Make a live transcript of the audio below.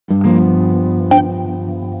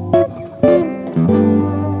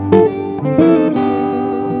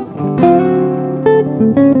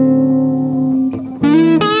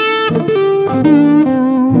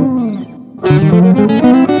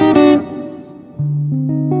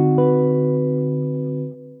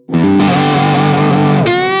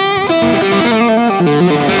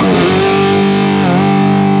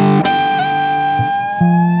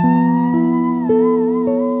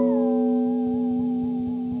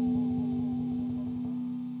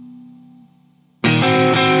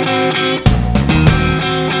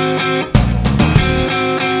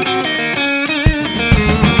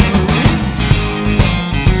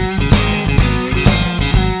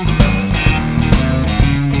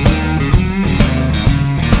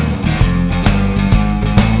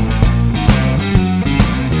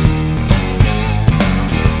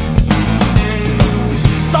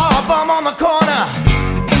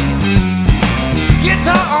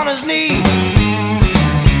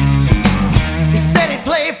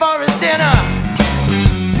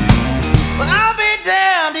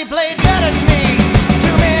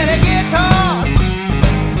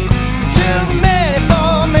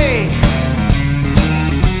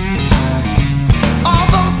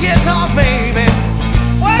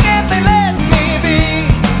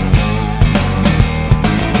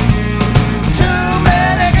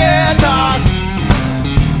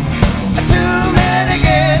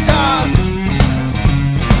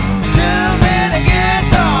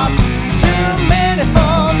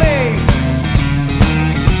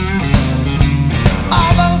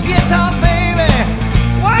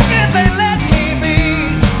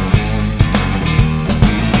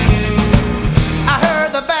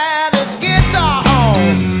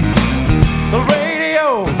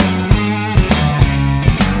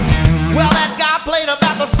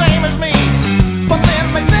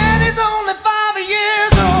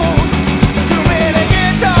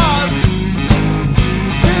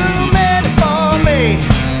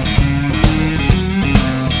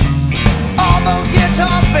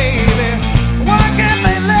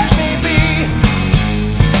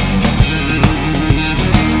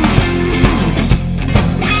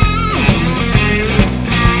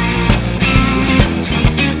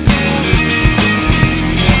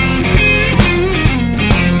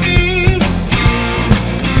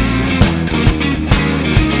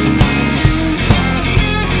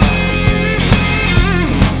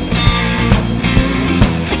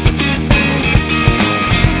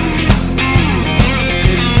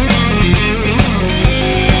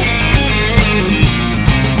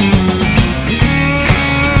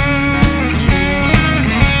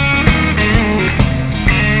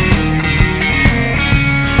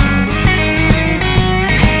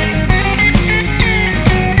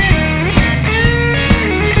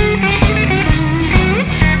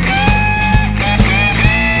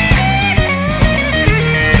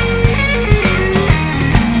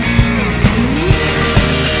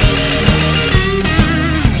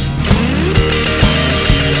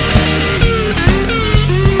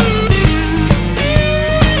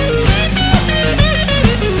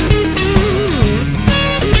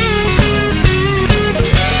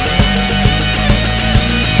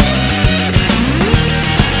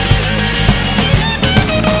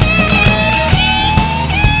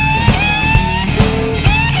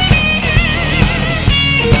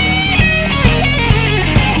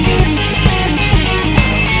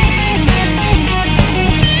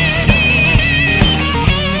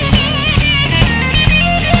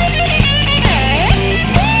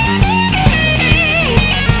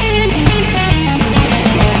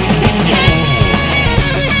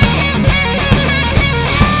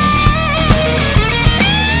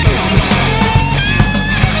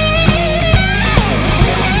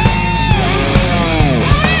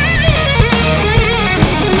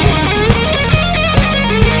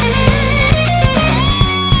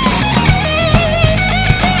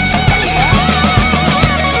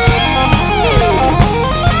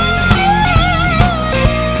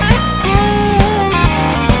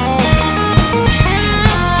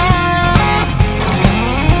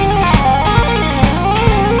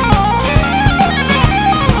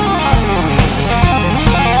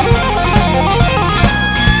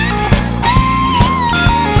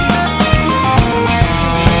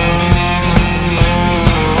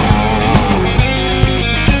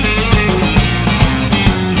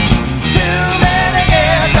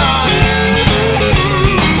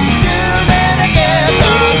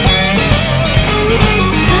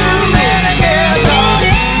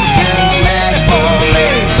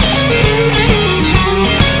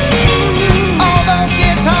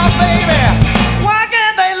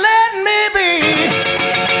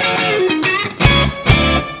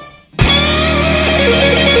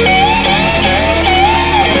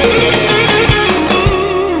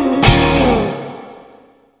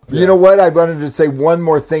You know what? I wanted to say one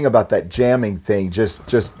more thing about that jamming thing, just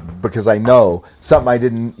because I know something I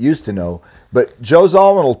didn't used to know. But Joe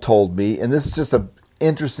Zawinul told me, and this is just an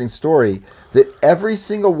interesting story, that every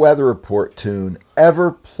single Weather Report tune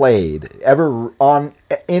ever played, ever on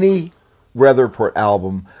any Weather Report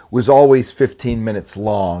album, was always 15 minutes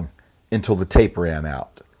long until the tape ran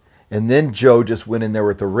out. And then Joe just went in there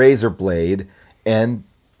with a razor blade and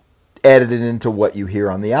edited into what you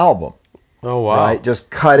hear on the album. Oh, wow. Right? Just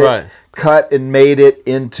cut and made it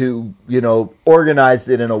into, organized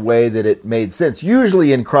it in a way that it made sense.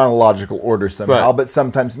 Usually in chronological order somehow, but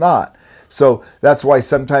sometimes not. So that's why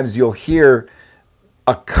sometimes you'll hear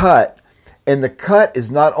a cut, and the cut is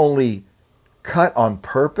not only cut on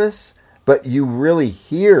purpose, but you really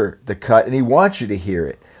hear the cut, and he wants you to hear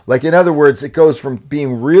it. Like, in other words, it goes from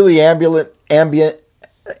being really ambient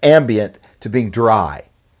to being dry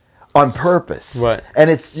on purpose. Right. And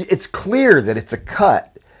it's clear that it's a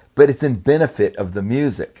cut, but it's in benefit of the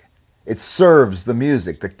music. It serves the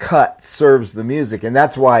music. The cut serves the music. And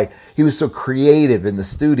that's why he was so creative in the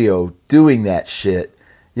studio doing that shit.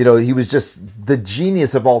 He was just the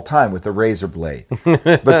genius of all time with the razor blade.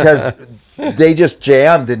 Because they just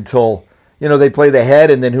jammed until, they play the head,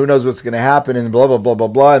 and then who knows what's going to happen, and blah, blah, blah, blah,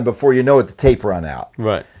 blah. And before you know it, the tape run out.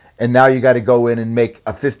 Right. And now you got to go in and make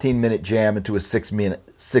a 15-minute jam into a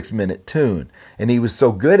 6-minute tune. And he was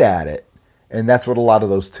so good at it, and that's what a lot of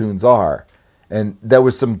those tunes are. And there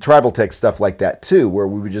was some Tribal Tech stuff like that too, where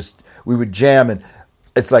we would jam, and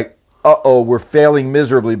it's like, we're failing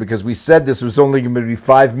miserably because we said this was only going to be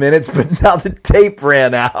 5 minutes, but now the tape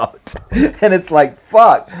ran out. And it's like,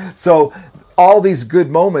 fuck. So all these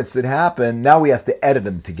good moments that happen, now we have to edit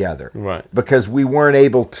them together. Right. Because we weren't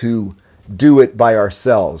able to do it by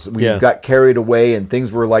ourselves. We got carried away, and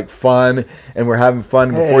things were like fun, and we're having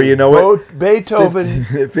fun. Before you know it, Beethoven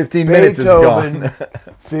 15 minutes is gone.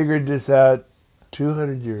 Figured this out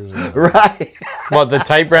 200 years ago. Right. What, the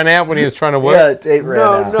tape ran out when he was trying to work? Yeah, the tape ran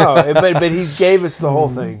out. No, but he gave us the whole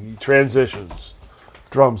thing. Transitions,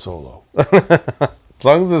 drum solo. As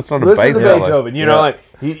long as it's not a Listen bass to solo. Beethoven.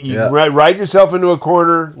 You write yourself into a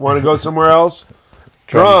corner. Want to go somewhere else?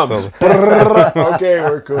 Drums. Okay,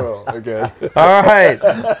 we're cool. Okay. All right.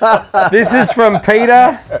 This is from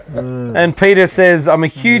Peter. And Peter says, I'm a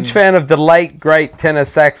huge fan of the late, great tenor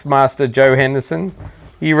sax master Joe Henderson.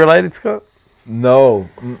 You related, Scott? No.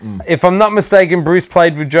 If I'm not mistaken, Bruce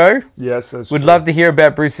played with Joe. Yes, that's Would true. love to hear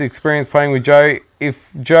about Bruce's experience playing with Joe.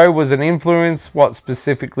 If Joe was an influence, what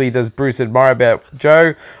specifically does Bruce admire about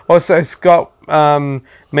Joe? Also, Scott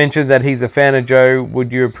mentioned that he's a fan of Joe.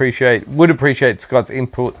 Would appreciate Scott's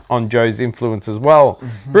input on Joe's influence as well.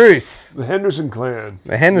 Mm-hmm. Bruce. The Henderson clan.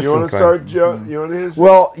 The Henderson clan. You want to start, Joe? You want to hear?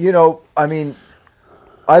 Well,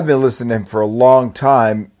 I've been listening to him for a long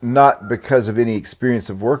time, not because of any experience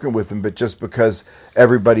of working with him, but just because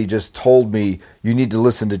everybody just told me, you need to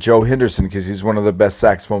listen to Joe Henderson because he's one of the best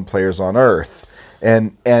saxophone players on earth.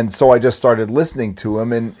 And so I just started listening to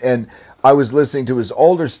him, and I was listening to his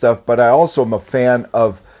older stuff, but I also am a fan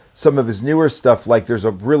of some of his newer stuff. Like there's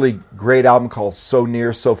a really great album called So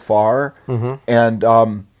Near, So Far, and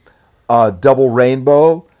Double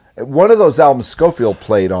Rainbow. One of those albums Scofield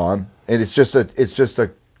played on, and it's just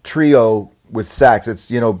a trio with sax. It's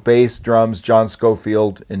bass, drums, John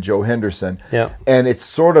Scofield, and Joe Henderson. Yeah. And it's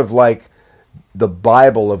sort of like the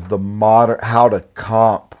Bible of the how to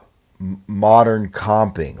comp, modern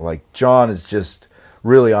comping. Like John is just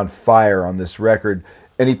really on fire on this record.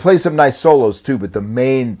 And he plays some nice solos too, but the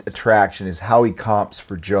main attraction is how he comps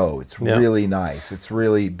for Joe. It's really nice. It's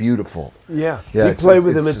really beautiful. Yeah. He played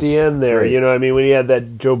with him at the end there. Great. When he had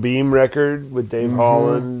that Joe Beam record with Dave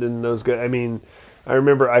Holland and those guys. I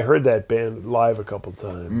remember I heard that band live a couple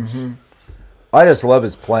times. Mm-hmm. I just love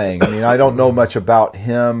his playing. I don't know much about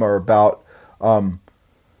him or about...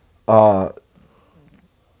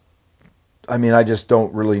 I just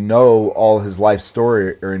don't really know all his life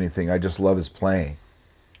story or anything. I just love his playing.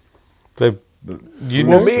 I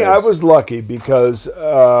was lucky because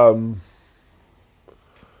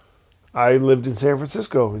I lived in San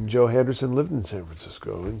Francisco, and Joe Henderson lived in San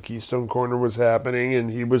Francisco, and Keystone Corner was happening,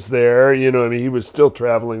 and he was there. He was still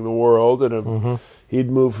traveling the world, and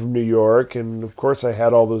he'd moved from New York, and of course I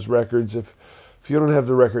had all those records. If you don't have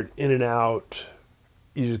the record In and Out,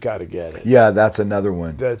 you just got to get it. Yeah, that's another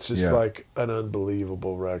one. That's just like an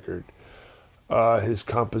unbelievable record. His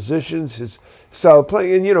compositions, his style of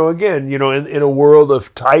playing, and again, in a world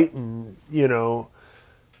of Titan, you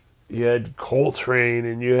had Coltrane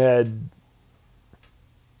and you had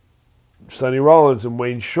Sonny Rollins and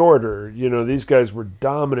Wayne Shorter. These guys were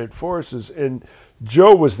dominant forces, and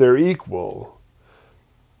Joe was their equal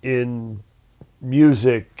in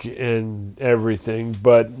music and everything,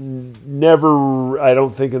 but never, I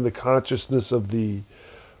don't think, in the consciousness of the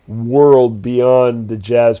world beyond the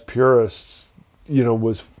jazz purists,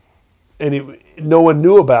 was no one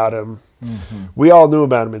knew about him. Mm-hmm. We all knew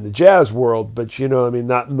about him in the jazz world, but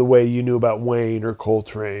not in the way you knew about Wayne or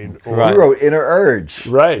Coltrane. Or, Right. You wrote Inner Urge.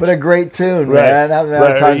 Right. What a great tune, Right. man. How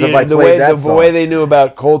many times have I the played way, that the song? way they knew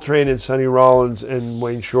about Coltrane and Sonny Rollins and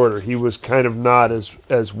Wayne Shorter, he was kind of not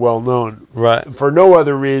as well known. Right. For no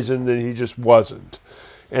other reason than he just wasn't.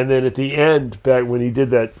 And then at the end, back when he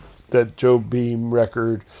did that Joe Beam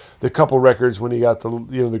record, the couple records when he got the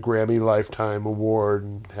Grammy Lifetime Award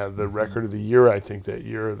and had the record of the year, I think that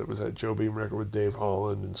year, that was that Joe Beam record with Dave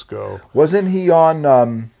Holland and Sco. Wasn't he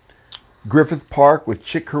on Griffith Park with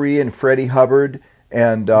Chick Corea and Freddie Hubbard?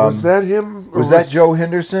 And Was that him? Or was that Joe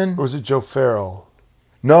Henderson? Or was it Joe Farrell?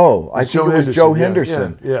 No, I think Joe it was Henderson, Joe yeah,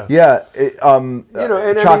 Henderson. yeah.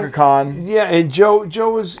 And Chaka Khan. Yeah, and Joe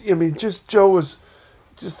was, Joe was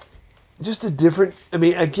just a different,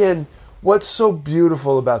 again, what's so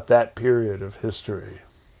beautiful about that period of history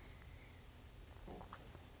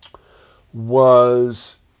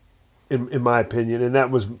was, in my opinion, and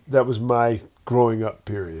that was my growing up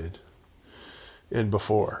period and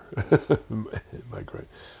before, my growing,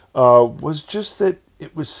 was just that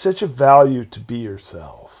it was such a value to be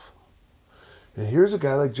yourself. And here's a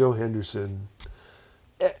guy like Joe Henderson,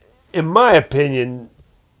 in my opinion,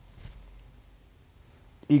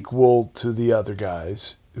 equal to the other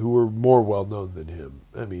guys who were more well known than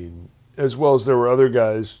him. As well as there were other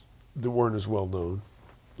guys that weren't as well known,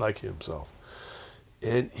 like himself.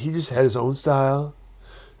 And he just had his own style,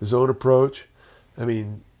 his own approach.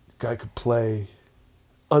 Guy could play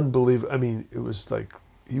unbelievable. It was like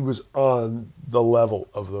he was on the level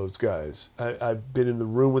of those guys. I've been in the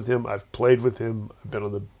room with him. I've played with him. I've been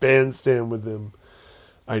on the bandstand with him.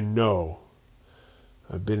 I know.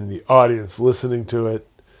 I've been in the audience listening to it.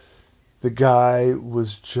 The guy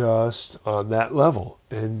was just on that level,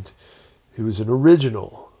 and he was an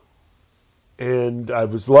original. And I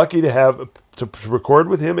was lucky to record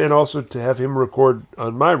with him, and also to have him record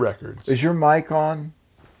on my records. Is your mic on?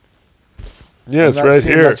 Yeah, it's I'm not right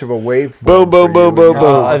seeing here. Much of a waveform. Boom, boom, for you boom, when boom, you're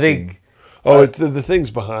boom. I talking. think Oh, it's the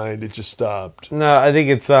thing's behind. It just stopped. no. I think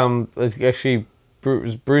it's actually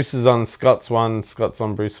Bruce is on Scott's one. Scott's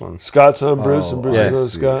on Bruce one. Scott's on Bruce, and Bruce yeah. is on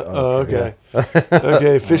Scott. Oh, Okay. okay.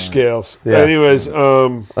 Okay, fish scales. Yeah. Anyways,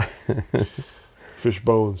 fish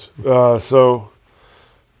bones. So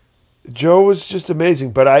Joe was just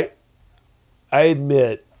amazing, but I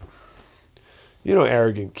admit,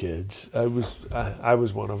 arrogant kids. I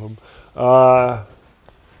was one of them.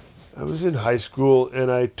 I was in high school and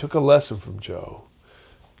I took a lesson from Joe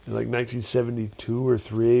in like 1972 or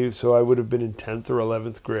 3, so I would have been in 10th or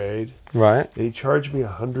 11th grade. Right. And he charged me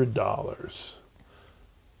 $100.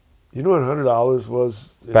 You know what $100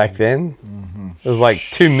 was? Back then, it was like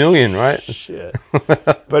 2 million, right? Shit.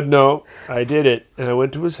 But no, I did it. And I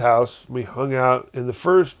went to his house. We hung out. In the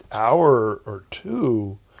first hour or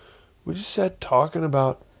two, we just sat talking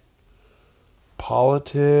about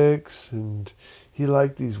politics. And he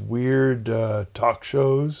liked these weird talk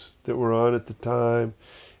shows that were on at the time.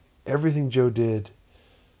 Everything Joe did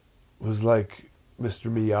was like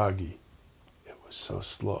Mr. Miyagi. It was so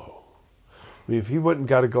slow. If he went and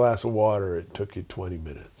got a glass of water, it took you 20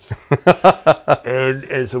 minutes.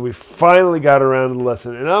 and so we finally got around to the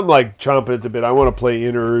lesson. And I'm like chomping at the bit. I want to play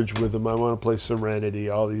Inner Urge with him. I want to play Serenity,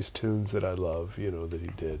 all these tunes that I love, that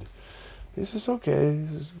he did. He says, okay. He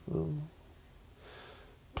says,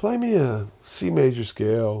 play me a C major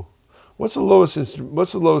scale. What's the lowest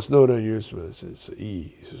note on your instrument? I said, it's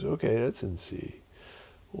E. He says, okay, that's in C.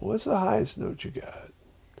 Well, what's the highest note you got?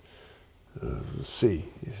 C.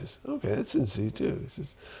 He says, okay, that's in C too. He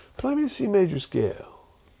says, play me a C major scale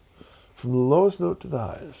from the lowest note to the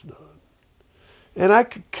highest note. And I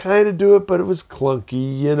could kind of do it, but it was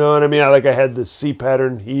clunky, you know what I mean? I had the C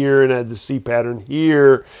pattern here and I had the C pattern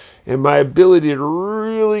here, and my ability to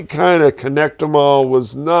really kind of connect them all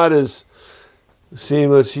was not as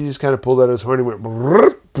seamless. He just kind of pulled out his horn and went,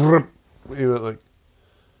 brrr, brrr. He went like,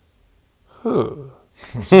 huh.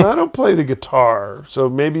 So I don't play the guitar, so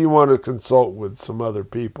maybe you want to consult with some other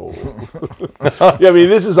people. Yeah,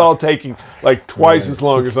 this is all taking like twice as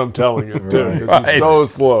long as I'm telling it, too, because it's so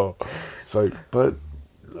slow. It's like, but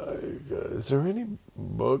is there any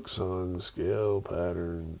books on scale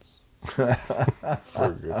patterns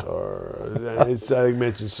for guitar? I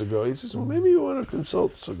mentioned Segovia. He says, well, maybe you want to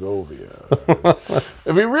consult Segovia.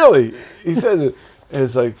 Really, he said it, and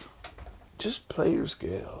it's like, just play your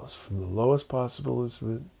scales from the lowest possible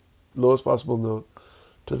note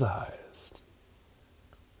to the highest.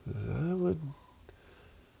 I would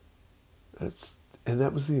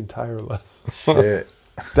That was the entire lesson. Shit.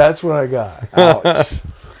 That's what I got. Ouch.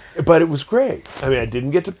 But it was great. I mean, I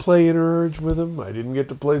didn't get to play Interurge with him. I didn't get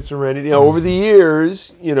to play Serenity. Over the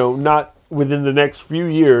years, not within the next few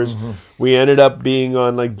years, we ended up being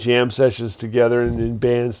on like jam sessions together and in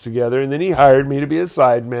bands together. And then he hired me to be a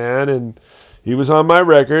sideman, and he was on my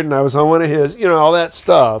record, and I was on one of his. All that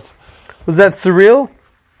stuff. Was that surreal?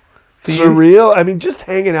 Surreal. I mean, just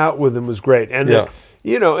hanging out with him was great, and and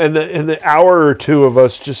the hour or two of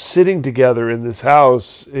us just sitting together in this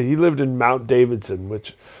house. He lived in Mount Davidson,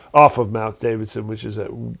 off of Mount Davidson, which is a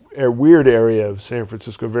weird area of San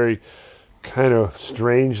Francisco, very kind of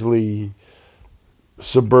strangely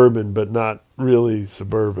suburban, but not really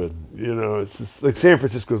suburban. It's just like San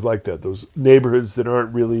Francisco's like that. Those neighborhoods that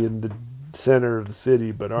aren't really in the center of the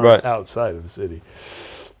city, but aren't outside of the city.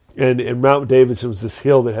 And Mount Davidson was this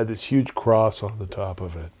hill that had this huge cross on the top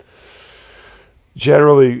of it.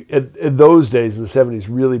 Generally, in those days, in the 70s,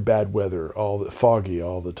 really bad weather, foggy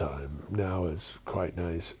all the time. Now it's quite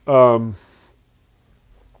nice. That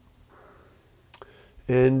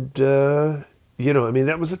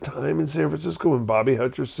was a time in San Francisco when Bobby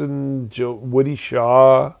Hutcherson, Woody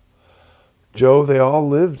Shaw, Joe, they all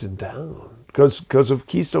lived in town because of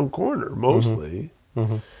Keystone Corner, mostly.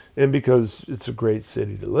 Mm-hmm. And because it's a great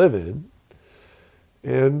city to live in.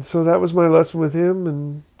 And so that was my lesson with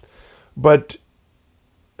him. But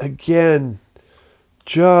again,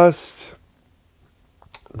 just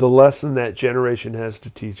the lesson that generation has to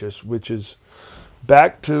teach us, which is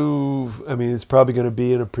back to, it's probably going to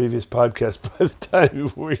be in a previous podcast by the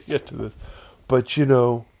time we get to this. But,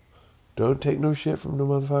 don't take no shit from the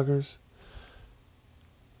motherfuckers.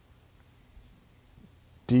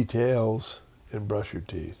 Details. And brush your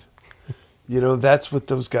teeth. That's what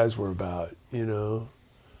those guys were about. They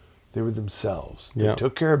were themselves. They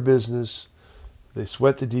took care of business. They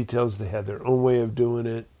sweat the details. They had their own way of doing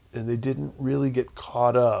it. And they didn't really get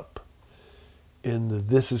caught up in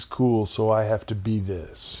this is cool, so I have to be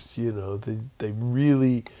this. They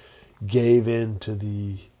really gave in to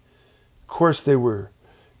of course, they were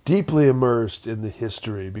deeply immersed in the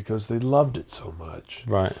history because they loved it so much.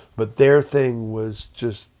 Right. But their thing was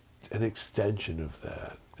just an extension of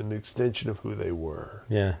that, an extension of who they were.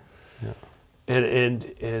 Yeah.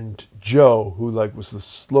 And Joe, who was the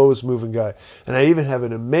slowest moving guy, and I even have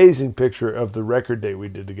an amazing picture of the record day we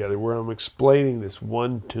did together where I'm explaining this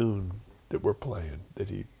one tune that we're playing that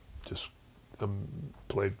he just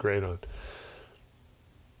played great on,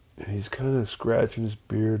 and he's kind of scratching his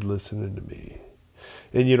beard listening to me,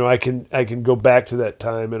 and I can go back to that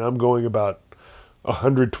time, and I'm going about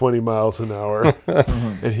 120 miles an hour,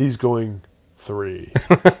 and he's going 3.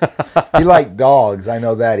 He liked dogs. I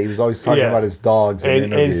know that. He was always talking about his dogs in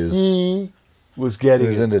interviews. And he was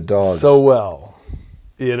getting into dogs so well.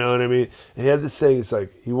 You know what I mean? And he had this thing. It's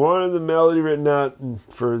like he wanted the melody written out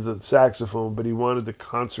for the saxophone, but he wanted the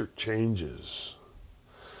concert changes.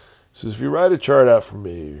 He says, if you write a chart out for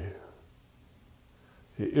me,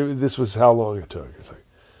 this was how long it took. It's like,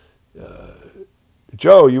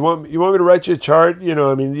 Joe, you want me to write you a chart? You're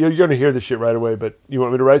going to hear this shit right away, but you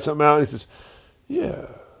want me to write something out? And he says, yeah.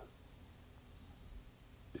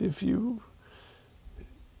 If you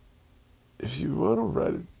want to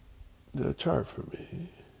write a chart for me,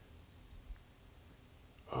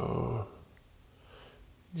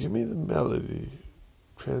 give me the melody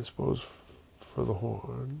transposed for the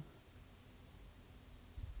horn.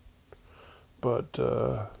 But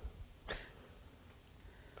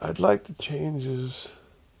I'd like the changes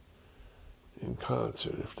in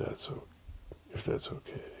concert if that's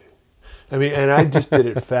okay. And I just did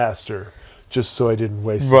it faster, just so I didn't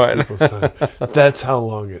waste people's time. That's how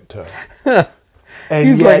long it took. And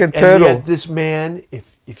He's like a turtle. And yet this man,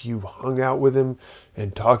 if you hung out with him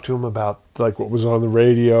and talked to him about what was on the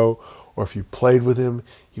radio, or if you played with him,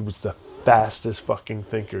 he was the fastest fucking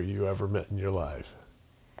thinker you ever met in your life.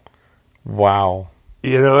 Wow.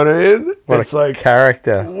 You know what I mean? What a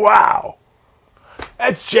character. Wow.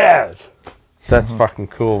 That's jazz. That's fucking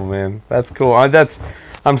cool, man. That's cool.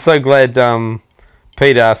 I'm so glad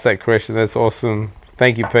Pete asked that question. That's awesome.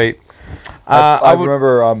 Thank you, Pete. I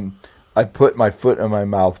remember I put my foot in my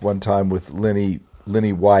mouth one time with Lenny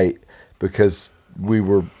White because we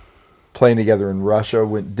were playing together in Russia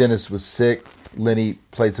when Dennis was sick. Lenny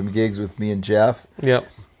played some gigs with me and Jeff. Yep.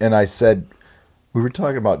 And I said, we were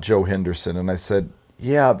talking about Joe Henderson, and I said,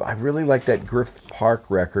 yeah, I really like that Griffith Park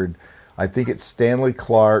record. I think it's Stanley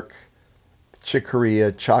Clarke, Chick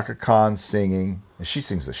Corea, Chaka Khan singing. And she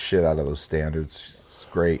sings the shit out of those standards. It's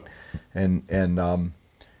great. And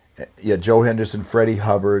Joe Henderson, Freddie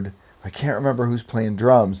Hubbard. I can't remember who's playing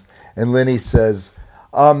drums. And Lenny says,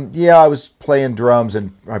 Yeah, I was playing drums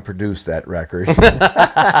and I produced that record.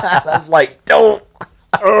 I was like, don't.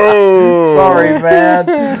 Oh, Sorry,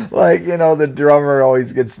 man. Like, the drummer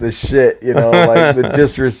always gets the shit, like the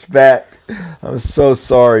disrespect. I'm so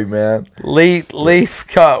sorry, man. Lee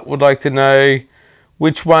Scott would like to know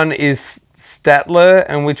which one is Statler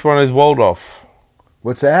and which one is Waldorf.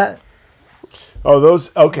 What's that? Oh,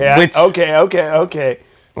 those. Okay, Which- okay.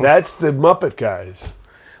 That's the Muppet guys.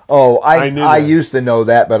 Oh, I knew I that. used to know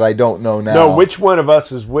that, but I don't know now. No, which one of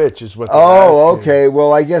us is which is what. They're Oh, asking. okay.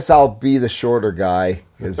 Well, I guess I'll be the shorter guy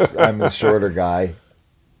because I'm the shorter guy.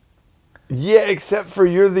 Yeah, except for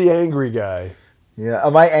you're the angry guy. Yeah.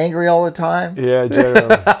 Am I angry all the time? Yeah,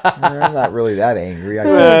 generally. I'm not really that angry.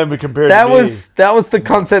 I But compared That to me, was the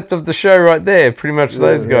concept of the show right there. Pretty much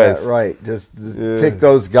those guys. Yeah, right. Just pick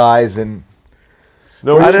those guys and.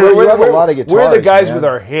 no, Well, we're, you have a lot of we're the guitars, guys man. with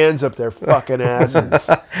our hands up their fucking asses.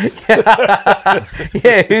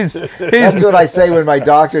 Yeah, who's That's what I say when my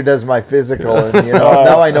doctor does my physical, and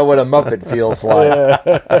now I know what a Muppet feels like.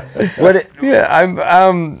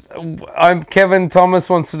 I'm Kevin Thomas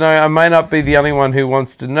wants to know. I may not be the only one who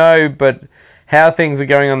wants to know, but how things are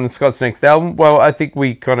going on Scott's next album. Well, I think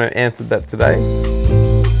we kind of answered that today.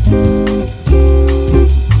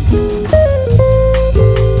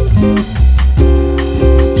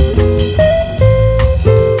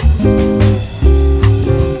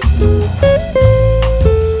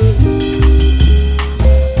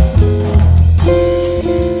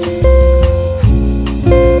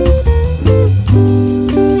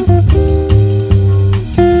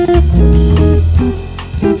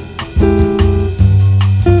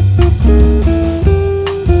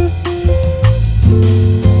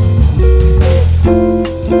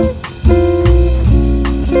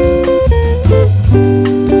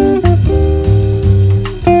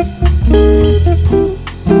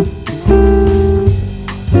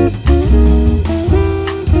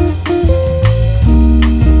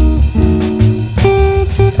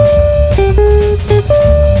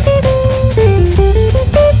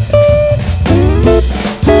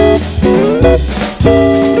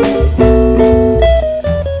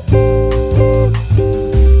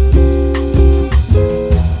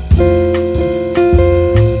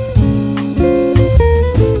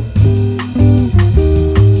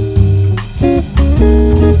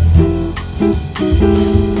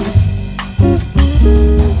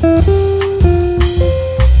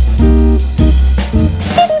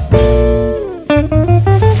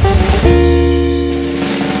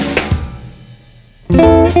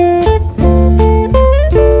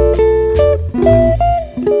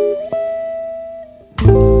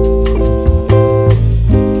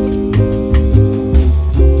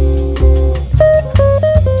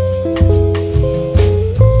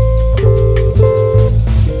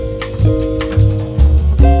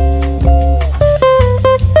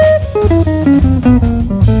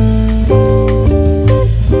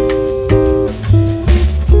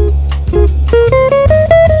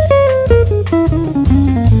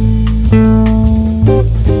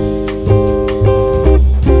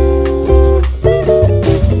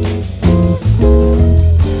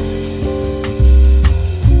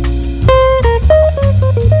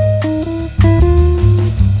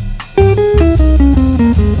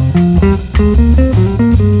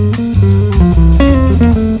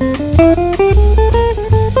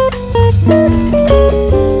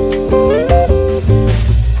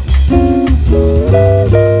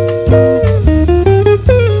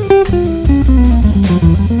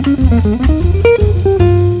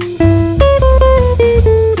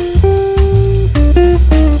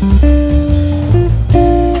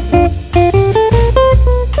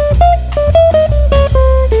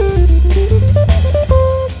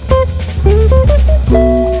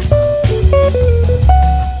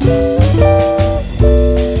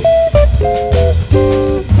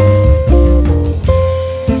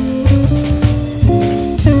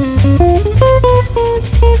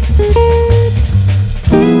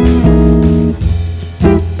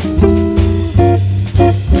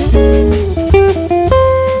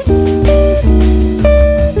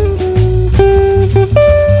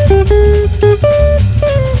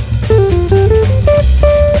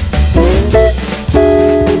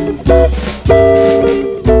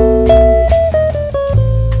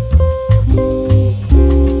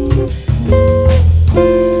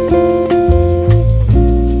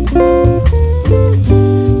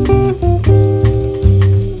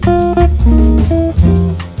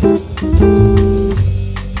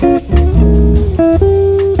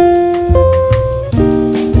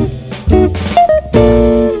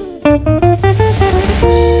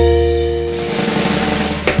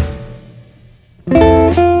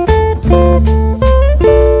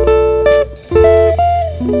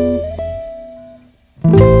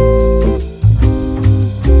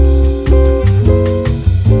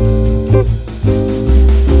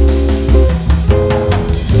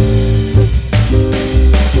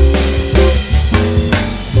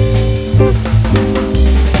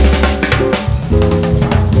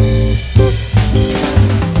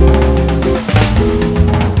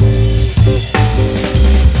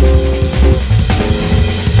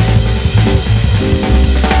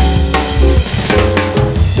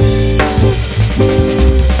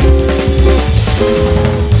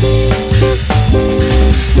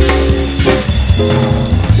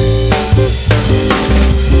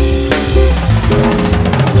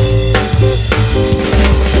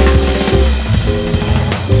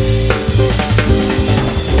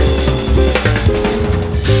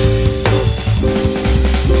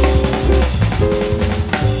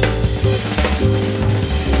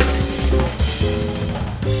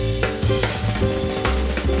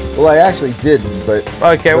 Well, I actually didn't, but,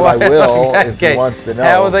 Okay, but well, I will if okay. he wants to know.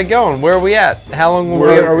 How are they going? Where are we at? How long will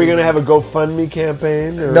Are we going to have a GoFundMe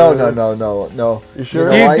campaign? Or? No. You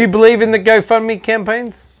sure? Do you believe in the GoFundMe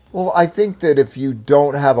campaigns? Well, I think that if you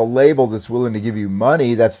don't have a label that's willing to give you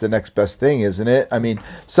money, that's the next best thing, isn't it? I mean,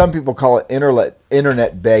 some people call it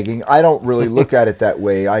internet begging. I don't really look at it that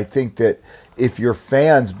way. I think that if your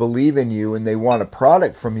fans believe in you and they want a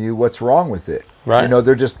product from you, what's wrong with it? Right. You know,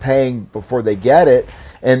 they're just paying before they get it,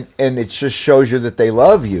 and it just shows you that they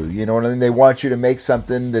love you. You know what I mean? They want you to make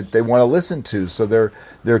something that they want to listen to, so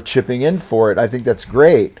they're chipping in for it. I think that's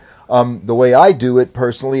great. The way I do it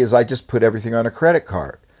personally is I just put everything on a credit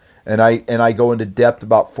card. And I go into depth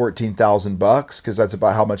about $14,000 because that's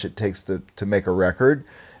about how much it takes to make a record,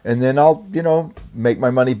 and then I'll make my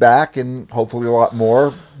money back and hopefully a lot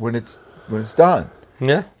more when it's done.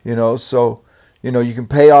 Yeah. So you can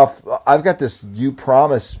pay off. I've got this You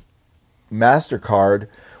Promise MasterCard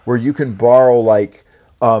where you can borrow like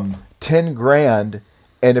 $10,000,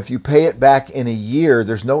 and if you pay it back in a year,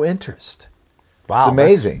 there's no interest. Wow. It's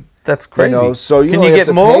amazing. That's crazy. So you Can only you have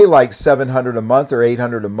get to more? pay like $700 a month or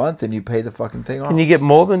 $800 a month, and you pay the fucking thing off. Can you get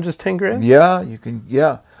more than just 10 grand? Yeah, you can.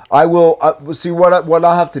 Yeah, I will. See, what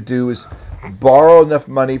I'll have to do is borrow enough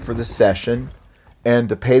money for the session, and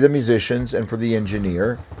to pay the musicians and for the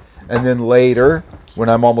engineer, and then later, when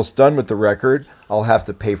I'm almost done with the record, I'll have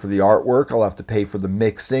to pay for the artwork. I'll have to pay for the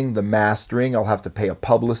mixing, the mastering. I'll have to pay a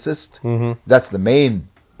publicist. Mm-hmm. That's the main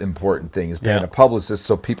important thing, is paying a publicist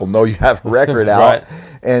so people know you have a record out. Right.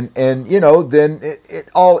 And then it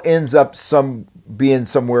all ends up being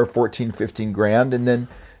somewhere 14, 15 grand, and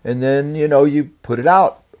then you put it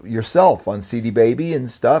out yourself on CD Baby and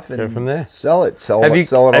stuff, and go from there. Sell it. Have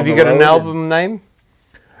you got an album name?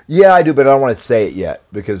 Yeah, I do, but I don't want to say it yet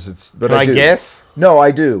because it's. But Can I do. guess? No, I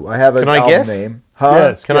do. I have an album guess? name. Huh?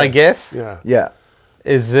 Yes. Can I guess? Yeah. Yeah.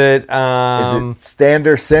 Is it? Is it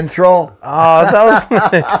Stander Central? Oh,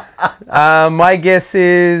 that was. My guess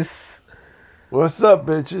is. What's up,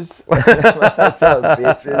 bitches? What's up,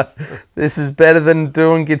 bitches? This is better than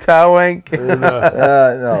doing Guitar Wank.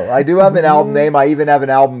 No, I do have an album name. I even have an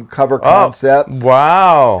album cover concept.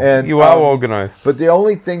 Wow. And, you are organized. But the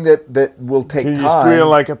only thing that will take Can you time. squeal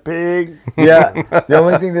like a pig? Yeah. The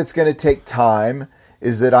only thing that's going to take time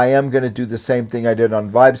is that I am going to do the same thing I did on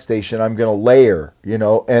Vibe Station. I'm going to layer,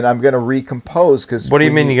 and I'm going to recompose. Cause What do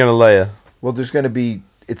you mean you're going to layer? Well, there's going to be.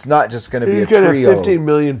 It's not just going to be He's a going to trio. have 15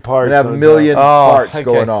 million parts. Going to have a on million top. parts okay.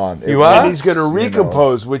 going on. You are? And he's going to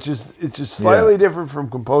recompose, which is just slightly different from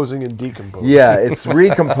composing and decomposing. Yeah, it's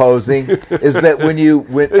recomposing. Is that when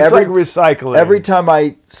It's like recycling. Every time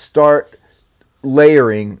I start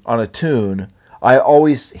layering on a tune, I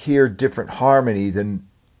always hear different harmony than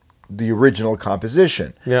the original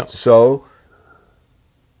composition. Yeah. So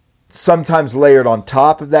sometimes layered on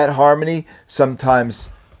top of that harmony, sometimes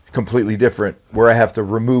completely different, where I have to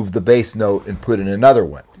remove the bass note and put in another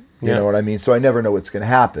one. You know what I mean? So I never know what's going to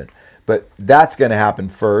happen. But that's going to happen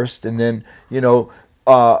first. And then,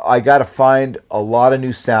 I got to find a lot of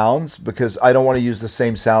new sounds because I don't want to use the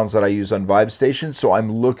same sounds that I use on Vibe Station. So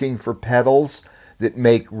I'm looking for pedals that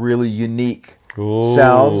make really unique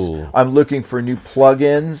sounds. I'm looking for new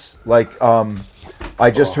plugins. Like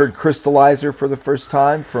I just heard Crystallizer for the first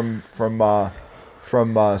time from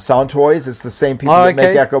Sound Toys. It's the same people that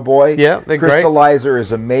make Echo Boy. Yeah, they're Crystallizer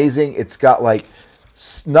is amazing. It's got like,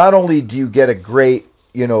 not only do you get a great,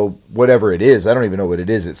 whatever it is, I don't even know what it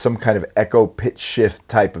is. It's some kind of echo pitch shift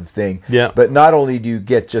type of thing. Yeah. But not only do you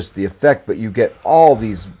get just the effect, but you get all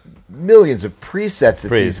these millions of presets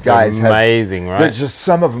that these guys have. Amazing, right? They're just,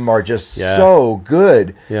 some of them are just so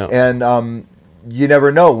good. Yeah. And you never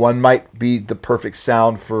know. One might be the perfect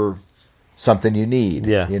sound for something you need.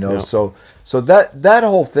 Yeah. So that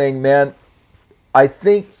whole thing, man, I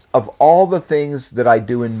think of all the things that I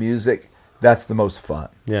do in music, that's the most fun.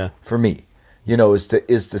 Yeah. For me, is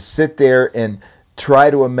to sit there and try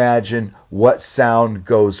to imagine what sound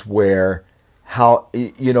goes where, how,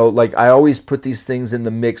 like I always put these things in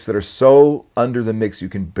the mix that are so under the mix you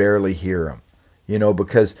can barely hear them,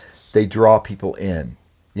 because they draw people in.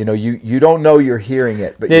 You don't know you're hearing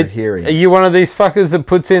it, but you're hearing Are it. you one of these fuckers that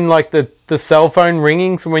puts in like the cell phone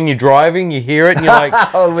ringing, so when you're driving, you hear it and you're like,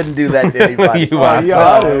 I wouldn't do that to anybody. You are. You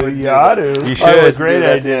ought to. You Oh, should. great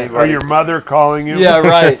idea. Or your mother calling you. Yeah,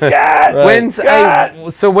 right. Scott!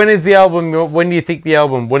 Right. So when is the album? When do you think the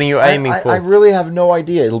album? When are you aiming for? I really have no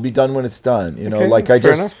idea. It'll be done when it's done. Okay, like fair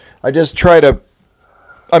enough. I just try to.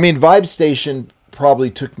 I mean, Vibe Station probably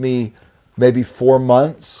took me maybe 4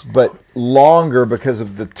 months, but longer because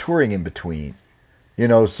of the touring in between.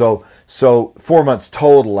 So 4 months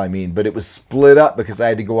total, I mean, but it was split up because I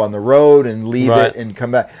had to go on the road and leave Right. it and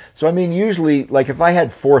come back. So I mean, usually, like if I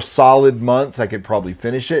had 4 solid months, I could probably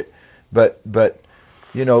finish it. But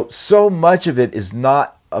so much of it is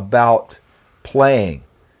not about playing.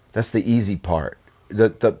 That's the easy part.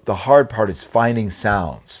 The hard part is finding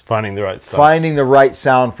sounds. Finding the right stuff. Finding the right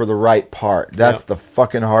sound for the right part. That's the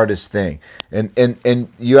fucking hardest thing. And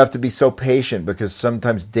you have to be so patient because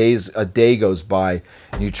sometimes a day goes by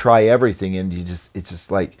and you try everything and it's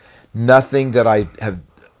just like nothing that I have,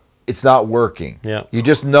 it's not working. Yeah. You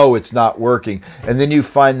just know it's not working. And then you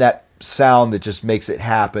find that sound that just makes it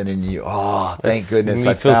happen and you, thank goodness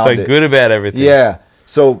I feel found so it. good about everything. Yeah.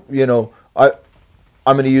 So,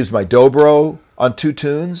 I'm going to use my dobro on 2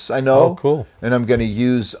 tunes, I know. Oh, cool. And I'm going to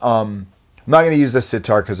use, I'm not going to use the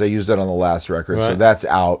sitar because I used it on the last record, so Right. that's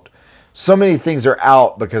out. So many things are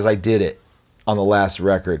out because I did it on the last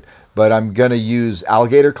record. But I'm going to use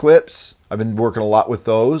alligator clips. I've been working a lot with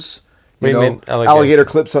those. What do you mean, alligator? Alligator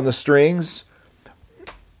clips on the strings.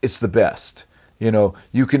 It's the best.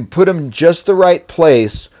 You can put them in just the right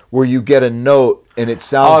place where you get a note and it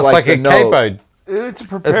sounds It's like like the a note. capo. It's a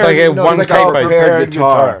prepared. It's like a No, one it's like a capo. prepared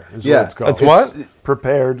guitar. Is Yeah. what it's called. It's what?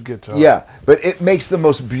 Prepared guitar. Yeah, but it makes the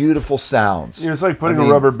most beautiful sounds. It's like putting I mean,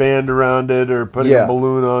 a rubber band around it or putting Yeah. a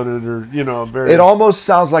balloon on it or, very... It almost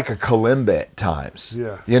sounds like a kalimba at times.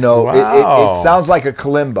 Yeah. Wow. It sounds like a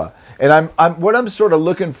kalimba. And what I'm sort of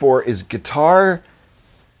looking for is guitar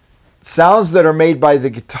sounds that are made by the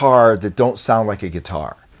guitar that don't sound like a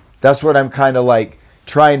guitar. That's what I'm kind of like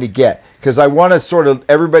trying to get. Because I want to sort of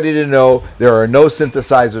everybody to know there are no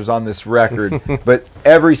synthesizers on this record, but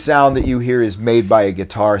every sound that you hear is made by a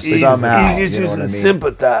guitar somehow. He's you know using what I mean?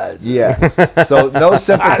 sympathize. Yeah. So no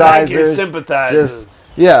sympathizers. your sympathizers.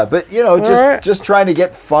 But just trying to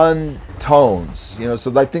get fun tones.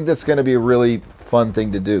 So I think that's going to be a really fun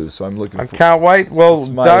thing to do. So I'm looking I for can't wait. Well, it's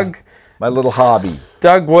my little hobby.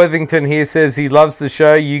 Doug Worthington here says he loves the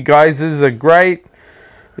show. You guys are great.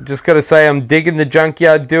 I just got to say, I'm digging the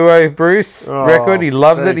Junkyard Duo Bruce record. He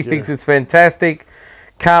loves it. He thinks it's fantastic.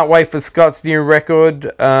 Can't wait for Scott's new record.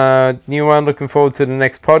 New one. Looking forward to the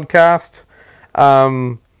next podcast.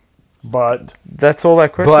 But That's all our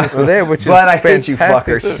questions for there, which is But I hate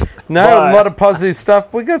fantastic. you fuckers. No, a lot of positive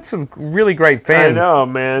stuff. We got some really great fans. I know,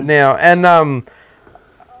 man. Now, and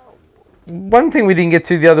one thing we didn't get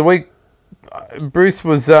to the other week, Bruce,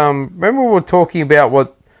 was remember we were talking about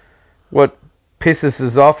what pisses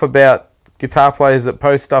us off about guitar players that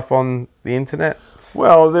post stuff on the internet?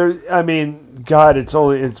 Well, God,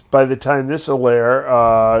 it's by the time this will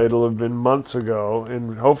air, it'll have been months ago,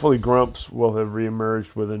 and hopefully Grumps will have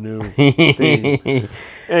reemerged with a new theme.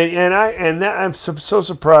 I'm so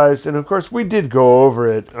surprised, and of course we did go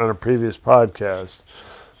over it on a previous podcast.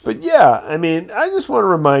 But yeah, I just want to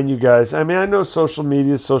remind you guys, I know social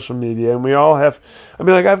media is social media, and we all have,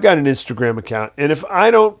 I've got an Instagram account, and if I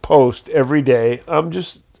don't post every day,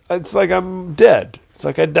 it's like I'm dead. It's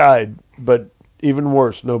like I died, but even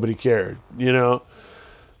worse, nobody cared, And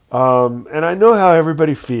I know how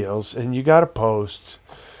everybody feels, and you got to post.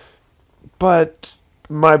 But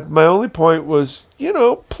my only point was,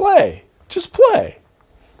 play. Just play.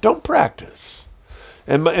 Don't practice.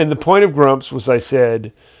 And the point of Grumps was I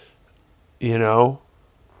said, like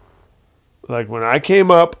when I came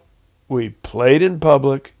up, we played in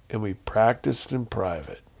public and we practiced in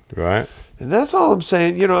private. Right. And that's all I'm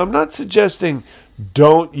saying. I'm not suggesting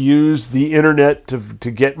don't use the internet to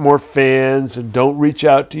get more fans and don't reach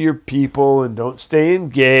out to your people and don't stay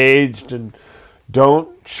engaged and don't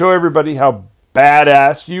show everybody how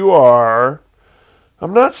badass you are.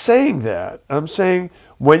 I'm not saying that. I'm saying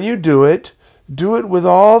when you do it with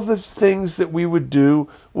all the things that we would do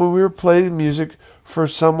when we were playing music for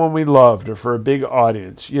someone we loved or for a big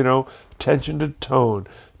audience. Attention to tone,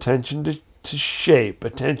 attention to shape,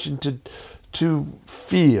 attention to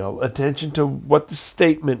feel, attention to what the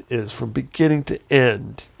statement is from beginning to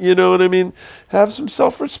end. You know what I mean? Have some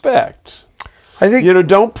self-respect. I think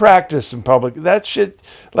Don't practice in public. That shit,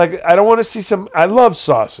 like, I don't want to see I love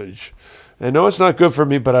sausage. I know it's not good for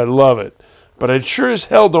me, but I love it. But I sure as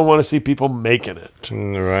hell don't want to see people making it.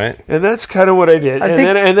 Right. And that's kind of what I did.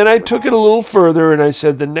 And then I took it a little further and I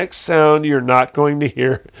said, the next sound you're not going to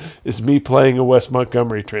hear is me playing a Wes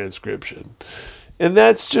Montgomery transcription. And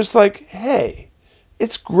that's just like, hey,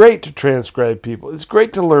 it's great to transcribe people. It's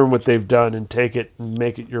great to learn what they've done and take it and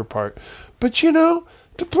make it your part. But, to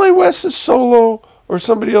play Wes's solo or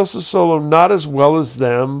somebody else's solo not as well as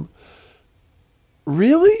them,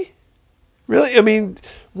 really? Really?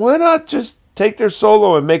 Why not just take their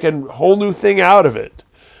solo and make a whole new thing out of it?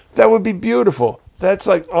 That would be beautiful. That's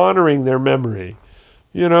like honoring their memory.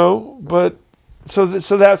 you know. But so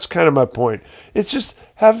that's kind of my point. It's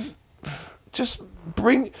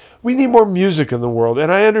we need more music in the world.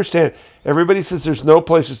 And I understand everybody says there's no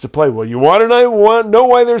places to play. Well, you want to know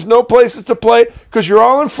why there's no places to play? Because you're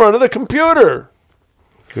all in front of the computer.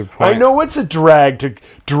 Good point. I know it's a drag to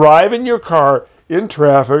drive in your car in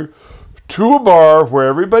traffic to a bar where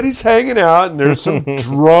everybody's hanging out and there's some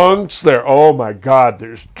drunks there. Oh my God,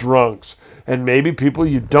 there's drunks. And maybe people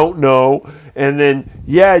you don't know. And then,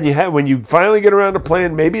 when you finally get around to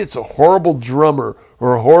playing, maybe it's a horrible drummer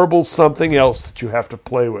or a horrible something else that you have to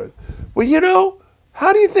play with. Well,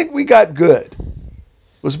 how do you think we got good?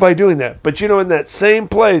 Was by doing that. But, in that same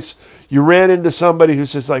place, you ran into somebody who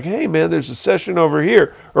says, like, hey, man, there's a session over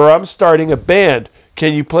here. Or I'm starting a band.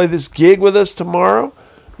 Can you play this gig with us tomorrow?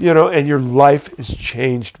 And your life is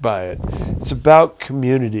changed by it. It's about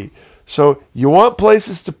community. So you want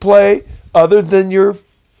places to play other than your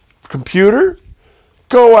computer?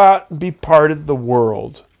 Go out and be part of the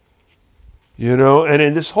world. And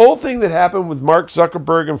in this whole thing that happened with Mark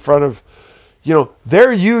Zuckerberg in front of,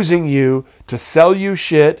 they're using you to sell you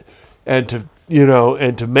shit and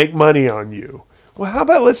to make money on you. Well, how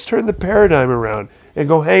about let's turn the paradigm around and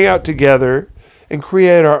go hang out together and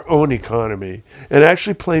create our own economy and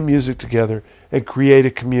actually play music together and create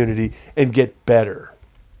a community and get better.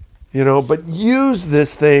 But use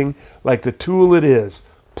this thing like the tool it is.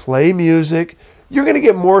 Play music. You're going to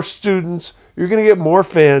get more students. You're going to get more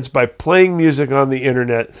fans by playing music on the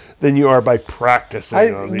internet than you are by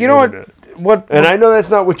practicing on the internet. And I know that's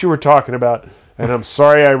not what you were talking about. And I'm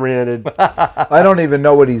sorry I ranted. I don't even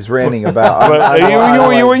know what he's ranting about. But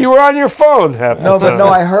you were on your phone half the time. No,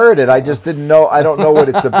 I heard it. I just didn't know. I don't know what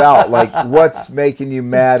it's about. Like, what's making you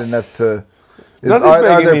mad enough to?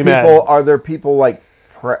 Are there people like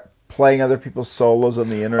playing other people's solos on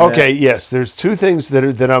the internet? Okay, yes. There's two things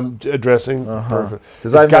that I'm addressing.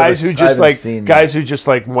 Because guys who just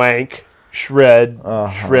like wank. Shred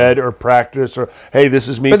or practice or hey, this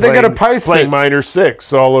is me playing minor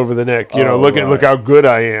six all over the neck. Look how good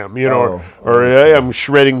I am. Or hey, I'm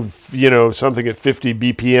shredding something at 50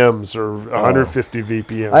 BPMs or 150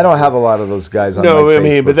 VPMs. I don't have a lot of those guys on my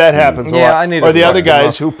Facebook but that happens a lot. Or the other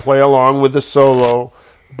guys who play along with the solo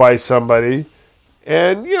by somebody.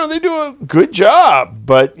 And, they do a good job,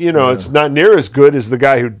 but, it's not near as good as the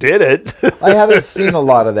guy who did it. I haven't seen a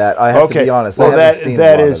lot of that. I have to be honest. Well,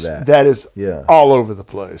 that is all over the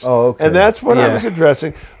place. Oh, okay. And that's what I was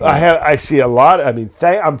addressing. I see a lot. I mean,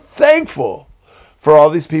 I'm thankful for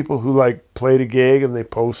all these people who played a gig and they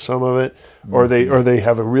post some of it, or they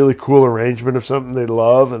have a really cool arrangement of something they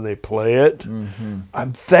love and they play it. Mm-hmm.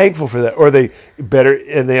 I'm thankful for that. Or they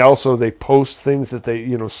post things that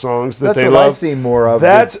they songs that they love. That's what I see more of.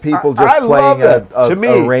 That's people just playing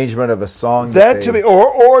an arrangement of a song. To me,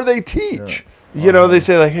 or they teach. They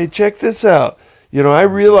say like, hey, check this out. I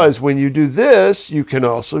realize when you do this, you can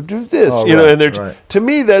also do this. To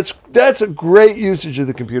me, that's a great usage of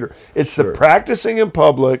the computer. It's the practicing in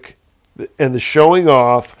public and the showing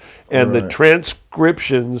off and the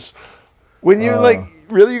transcriptions. When you're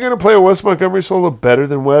really, you're going to play a Wes Montgomery solo better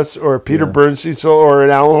than Wes or a Peter Bernstein solo or an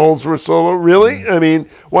Alan Holdsworth solo? Really? I mean,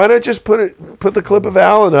 why not just put the clip of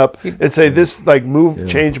Alan up and say this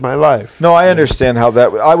changed my life? No, I understand how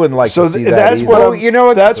that. I wouldn't like to see that. That's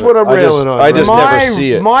what I'm railing on. I just never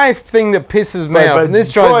see it. My thing that pisses me off, and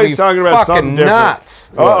this drives me fucking nuts.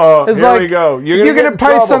 Here we go. You're going to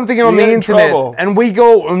post something on the internet, and we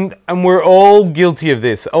go and we're all guilty of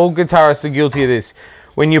this. All guitarists are guilty of this.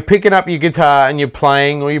 When you're picking up your guitar and you're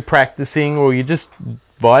playing or you're practicing or you're just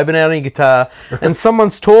vibing out on your guitar and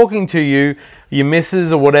someone's talking to you, your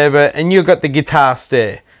missus or whatever, and you've got the guitar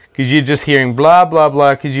stare because you're just hearing blah, blah,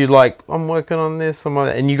 blah because you're like, I'm working on this,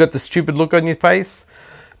 and you got the stupid look on your face.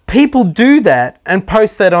 People do that and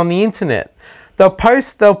post that on the internet. They'll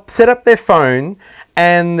set up their phone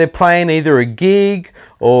and they're playing either a gig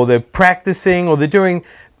or they're practicing or they're doing,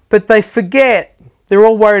 but they forget. They're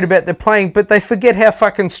all worried about their playing, but they forget how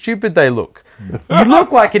fucking stupid they look. You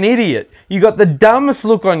look like an idiot. You got the dumbest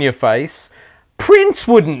look on your face. Prince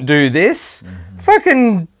wouldn't do this.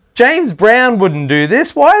 Fucking James Brown wouldn't do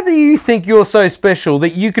this. Why do you think you're so special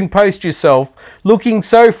that you can post yourself looking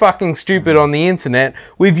so fucking stupid on the internet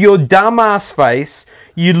with your dumbass face?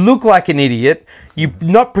 You look like an idiot. You're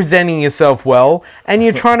not presenting yourself well, and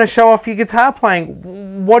you're trying to show off your guitar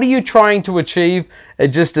playing. What are you trying to achieve? It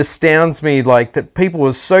just astounds me that people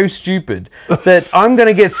are so stupid that I'm going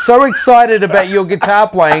to get so excited about your guitar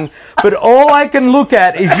playing, but all I can look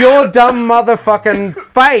at is your dumb motherfucking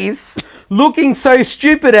face looking so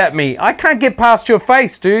stupid at me. I can't get past your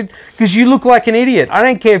face, dude, because you look like an idiot. I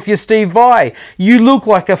don't care if you're Steve Vai. You look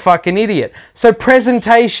like a fucking idiot. So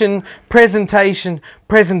presentation. Please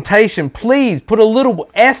put a little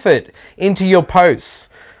effort into your posts.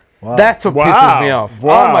 Wow. That's what pisses me off.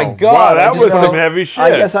 Wow. Oh my God. Wow, that I just was don't- some heavy shit.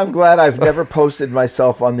 I guess I'm glad I've never posted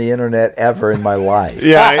myself on the internet ever in my life.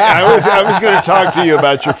 Yeah, I was going to talk to you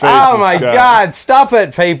about your face. Oh my God! Stop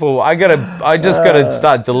it, people! I just gotta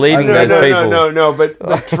start deleting those people. No.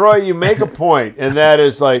 But Troy, you make a point, and that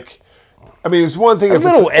is like, I mean, it's one thing if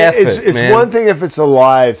little effort, it's man. one thing if it's a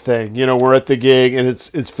live thing. You know, we're at the gig and it's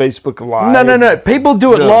Facebook Live. No. People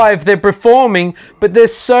do it No. live. They're performing, but they're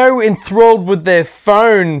so enthralled with their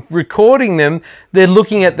phone recording them. They're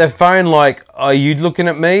looking at their phone like, "Are you looking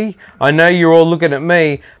at me? I know you're all looking at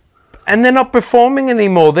me," and they're not performing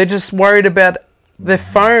anymore. They're just worried about their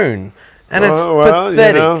phone, and it's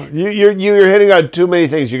pathetic. You're hitting on too many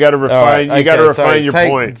things. You got to refine. All right, you got to okay, refine sorry, your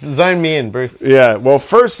point. Zone me in, Bruce. Yeah. Well,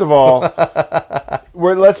 first of all,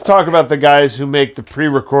 let's talk about the guys who make the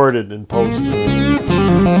pre-recorded and post it.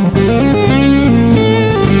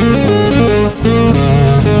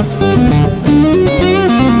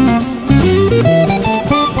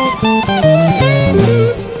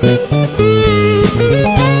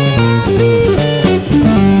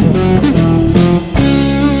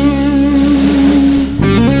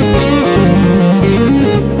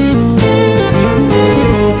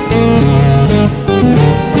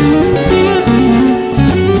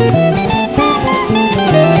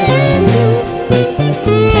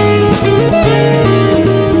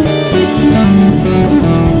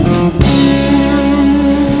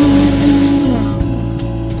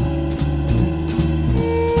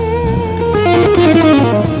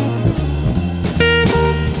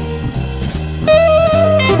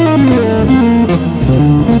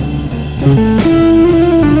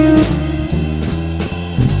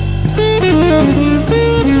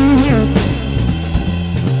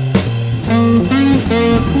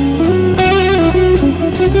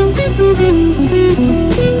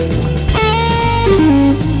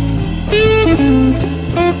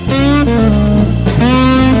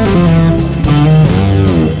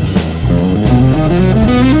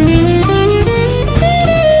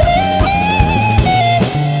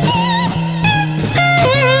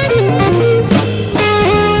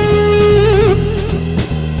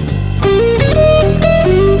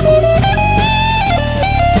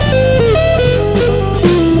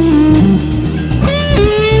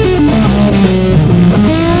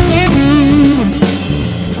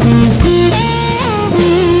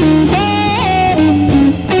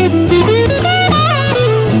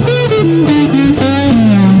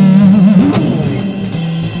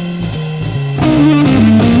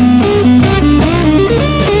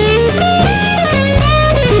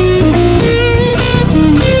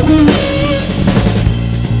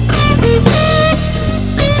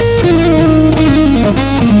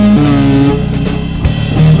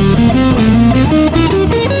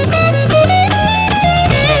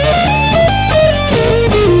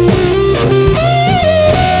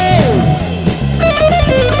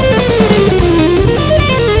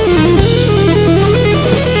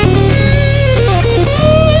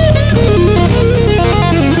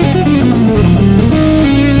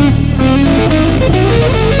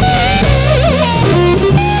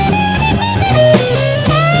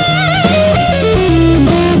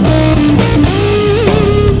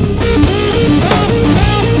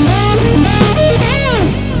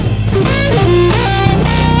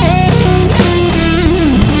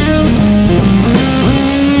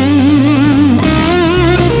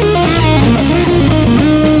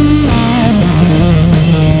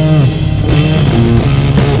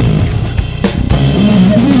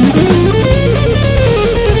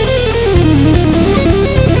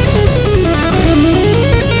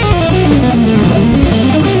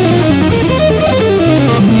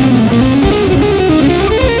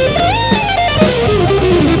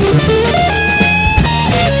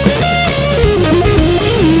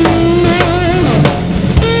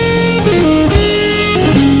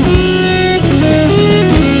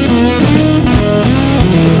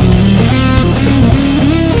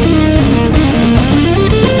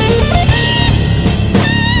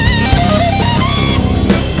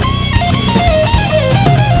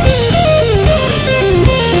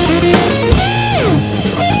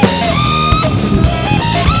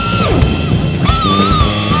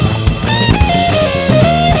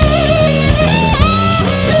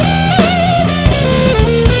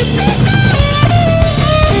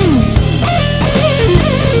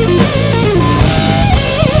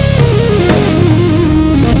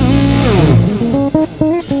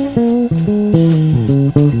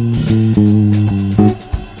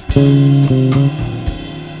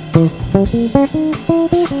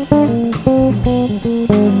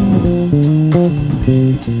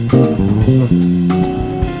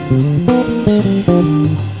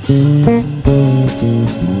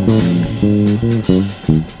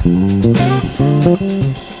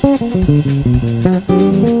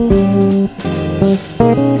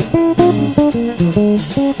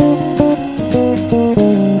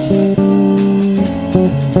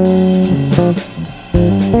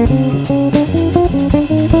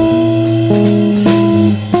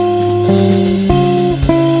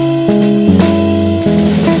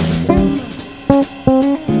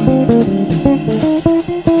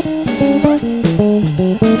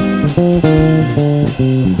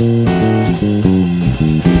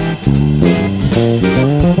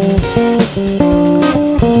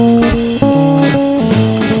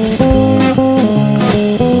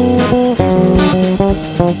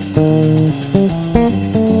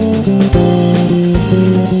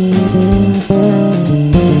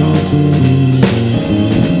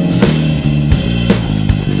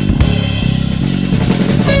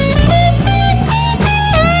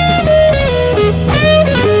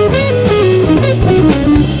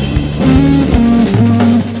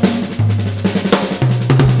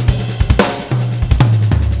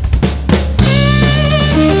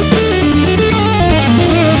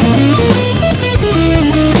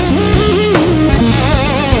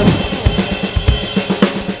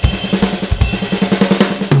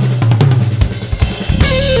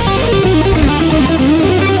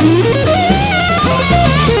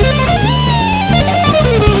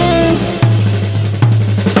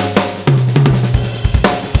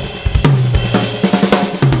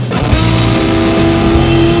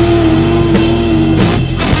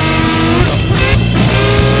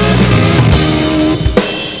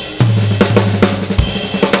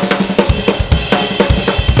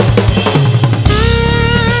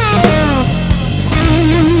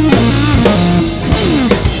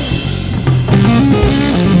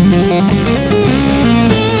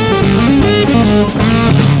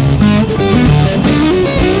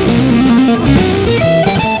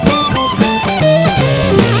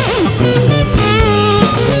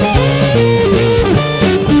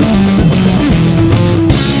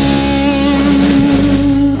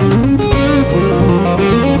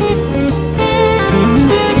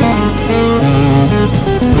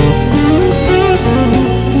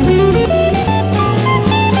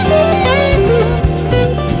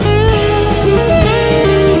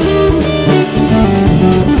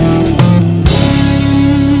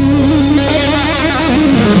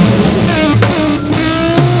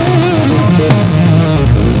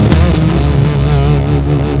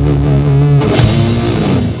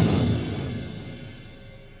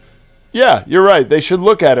 Yeah, you're right. They should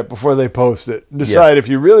look at it before they post it and decide if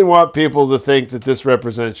you really want people to think that this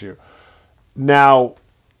represents you. Now,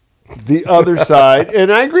 the other side,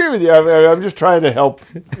 and I agree with you. I'm just trying to help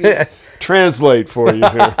translate for you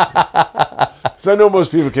here. So I know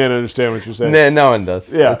most people can't understand what you're saying. No one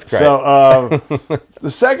does. Yeah. That's great. So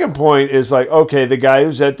the second point is like, okay, the guy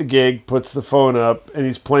who's at the gig puts the phone up and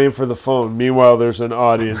he's playing for the phone. Meanwhile, there's an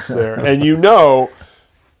audience there. And you know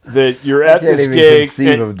that you're at this even gig.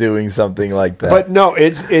 conceive of doing something like that. But no,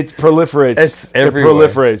 it proliferates. It's it everywhere.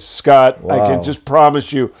 proliferates, Scott. Wow. I can just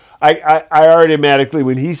promise you. I automatically,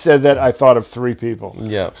 when he said that, I thought of 3 people.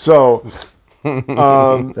 Yeah. So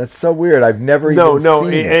that's so weird. I've never no, even no,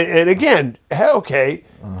 seen it. and again, okay,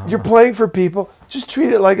 you're playing for people. Just treat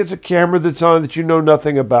it like it's a camera that's on that you know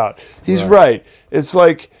nothing about. He's right. It's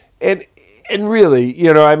like, and really,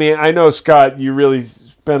 you know, I mean, I know, Scott, you really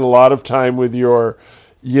spend a lot of time with your,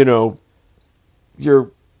 you know,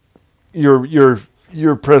 your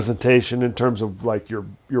presentation in terms of like your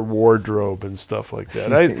wardrobe and stuff like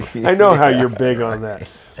that. I know how you're big on that.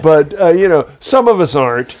 But, you know, some of us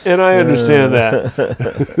aren't, and I understand that.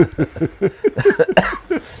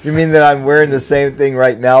 You mean that I'm wearing the same thing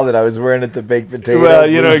right now that I was wearing at the Baked Potato? Well,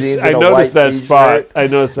 you know, blue jeans I and a noticed white that t-shirt? spot. I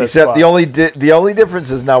noticed that Except spot. the only difference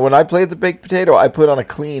is now when I play at the Baked Potato, I put on a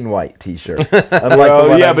clean white T-shirt. Unlike Well, the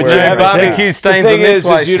one yeah, I'm but you wearing haven't right barbecue now. taken. stains The on thing this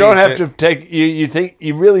white is you don't have t-shirt. to take. You think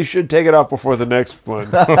you really should take it off before the next one.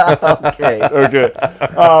 Okay. Okay.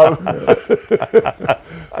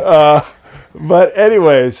 But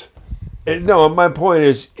anyways, no. My point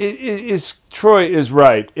is Troy is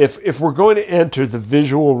right. If we're going to enter the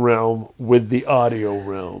visual realm with the audio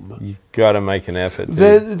realm, You've got to make an effort.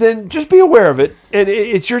 Dude. then just be aware of it, and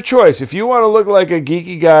it's your choice. If you want to look like a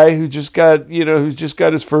geeky guy who's just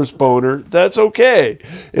got his first boner, that's okay.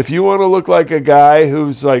 If you want to look like a guy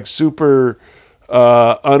who's like super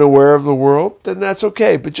unaware of the world, then that's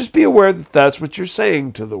okay. But just be aware that that's what you're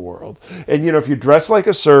saying to the world. And you know, if you dress like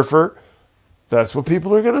a surfer, that's what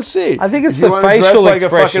people are going to see. I think it's if you the wanna dress facial like a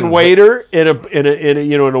fucking expressions. waiter in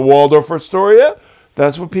a Waldorf Astoria,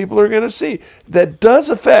 that's what people are going to see. That does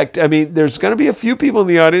affect. I mean, there's going to be a few people in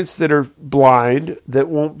the audience that are blind that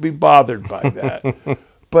won't be bothered by that.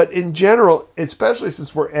 But in general, especially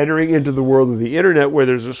since we're entering into the world of the internet where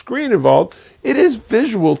there's a screen involved, it is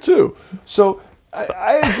visual too. So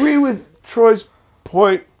I agree with Troy's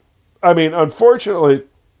point. I mean, unfortunately,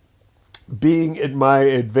 being in my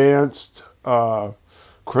advanced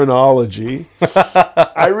chronology,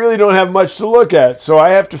 I really don't have much to look at. So I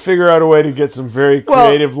have to figure out a way to get some very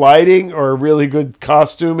creative lighting or really good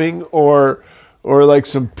costuming or like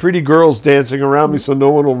some pretty girls dancing around me so no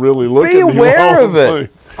one will really look at me. Be aware of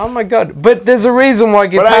it. Oh my God. But there's a reason why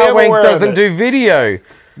Guitar Wank doesn't do video.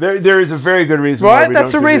 There is a very good reason right? why we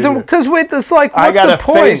That's don't the do reason. video. Because it's like, what's I got the a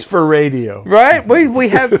point? face for radio. Right? We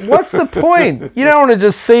have, what's the point? You don't want to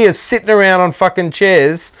just see us sitting around on fucking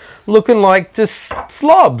chairs looking like just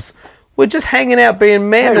slobs. We're just hanging out being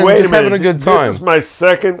men and just having a good time. This is my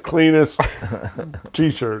second cleanest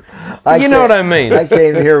T-shirt. You know what I mean? I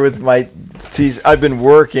came here with my t-shirt. I've been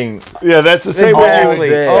working. Yeah, that's the same Exactly.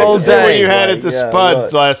 That's the same one you had Like, at the yeah, Spud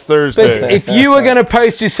look. last But Thursday. if you were going to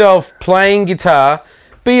post yourself playing guitar,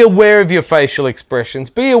 be aware of your facial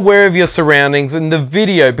expressions. Be aware of your surroundings and the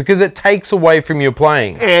video because it takes away from your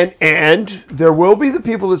playing. And there will be the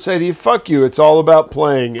people that say to you, "Fuck you! It's all about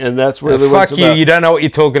playing," and that's really what it's Fuck you! about. You don't know what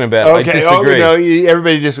you're talking about. Okay, I disagree. no,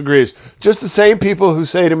 everybody disagrees. Just the same people who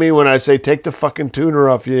say to me when I say, "Take the fucking tuner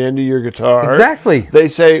off the end of your guitar." Exactly. They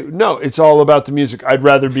say, "No, it's all about the music. I'd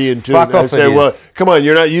rather be in tune." Fuck I off say, it "Well, is. come on,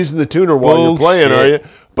 you're not using the tuner while you're playing, are you?" Bullshit.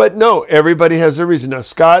 But no, everybody has their reason. Now,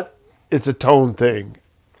 Scott, it's a tone thing.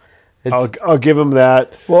 I'll give him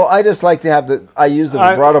that. Well, I just like to have I use the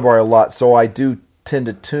vibrato bar a lot, so I do tend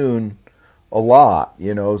to tune a lot, so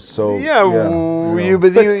you know. You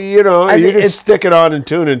can stick it on and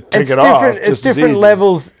tune and take It's it off. different. It's just as different easy.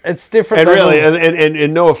 levels. It's different And levels. really,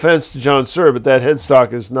 and no offense to John Suhr, but that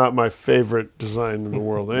headstock is not my favorite design in the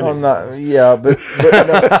world. Anyway. I'm not,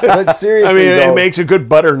 but seriously, I mean, though, it makes a good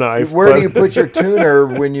butter knife. where but- do you put your tuner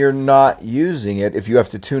when you're not using it? If you have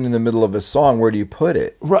to tune in the middle of a song, where do you put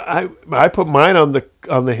it? I put mine on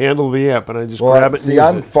the handle of the amp, and I just grab it. And See, use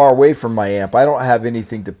I'm it. far away from my amp. I don't have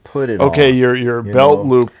anything to put it on. Okay, your belt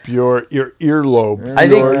loop, your earlobe. I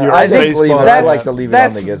think I bass just leave it. bar. I like to leave it on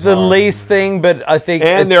that's the guitar. the least thing, but I think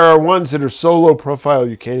And there are ones that are so low profile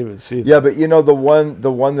you can't even see them. Yeah, but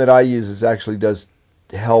the one that I use is actually does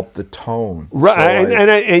help the tone. Right,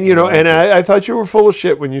 So I thought you were full of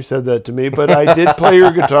shit when you said that to me, but I did play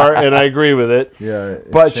your guitar and I agree with it. Yeah,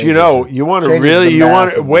 it but changes you want to changes really, the you mass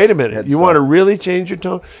want to of the wait a minute, you headstock. want to really change your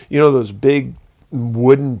tone. Those big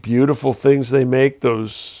wooden, beautiful things they make,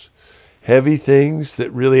 those heavy things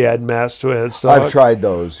that really add mass to a headstock. I've tried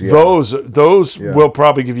those. Yeah. Those will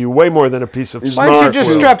probably give you way more than a piece of Why don't you smart just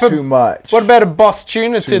wood. strap too much. What about a Boss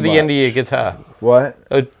tuner to Too the end of much. your guitar? What?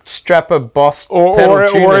 Strap a Boss or pedal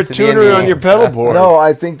tuner a to the end tuner of on your guitar. pedal board. No,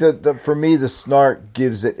 I think that for me the snark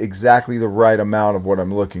gives it exactly the right amount of what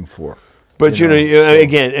I'm looking for. But so-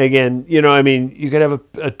 again, I mean, you could have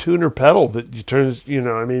a tuner pedal that you turn.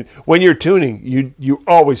 I mean, when you're tuning, you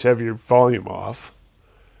always have your volume off.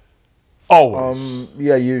 Always.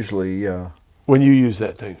 Yeah, usually, yeah. When you use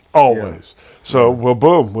that thing, always. So,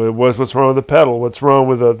 boom. What's wrong with the pedal? What's wrong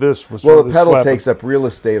with this? What's Well, wrong the with pedal slapping? takes up real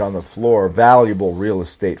estate on the floor, valuable real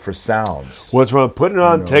estate for sounds. What's wrong with putting it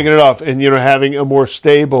on, taking it off, and having a more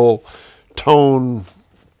stable tone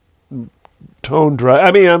drive?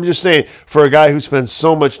 I mean, I'm just saying, for a guy who spends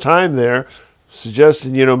so much time there,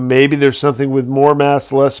 suggesting maybe there's something with more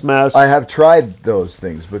mass, less mass. I have tried those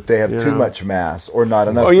things, but they have too Yeah. much mass or not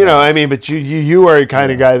enough. Oh, mass. I mean, but you are a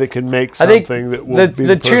kind of guy that can make I think something that will be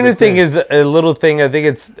the tuner perfect thing is a little thing. I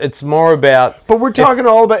think it's more about But we're talking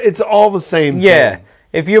all about. It's all the same. yeah. thing.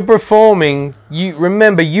 If you're performing, you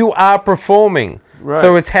remember you are performing. Right.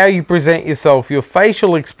 So it's how you present yourself, your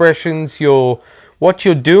facial expressions, what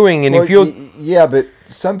you're doing, and Well, if you're yeah, but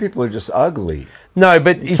some people are just ugly. no,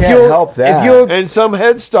 but if can't you're help that. if you're And some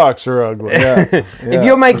headstocks are ugly. Yeah, If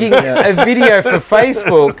you're making a video for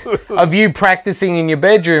Facebook of you practicing in your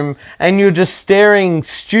bedroom and you're just staring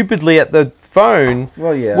stupidly at the phone,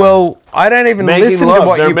 Well, yeah. well, I don't even Making listen love. to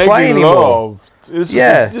what They're you making play anymore. love. This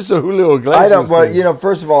is a Julio Iglesias I don't. Well, thing.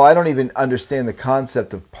 first of all, I don't even understand the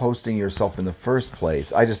concept of posting yourself in the first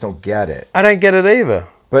place. I just don't get it. I don't get it either.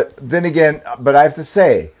 But then again, I have to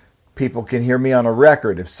say, people can hear me on a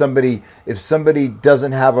record. If somebody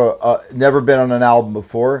doesn't have never been on an album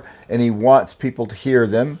before and he wants people to hear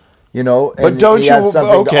them, and But don't he you- has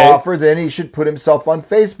something to okay. offer, then he should put himself on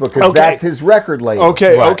Facebook because Okay. that's his record label.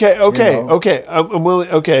 Okay, Right. okay. I'm willing.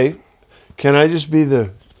 Okay, can I just be the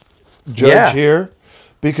judge Yeah. here?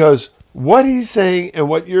 Because what he's saying and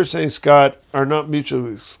what you're saying, Scott, are not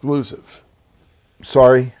mutually exclusive.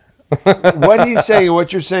 Sorry. What he's saying and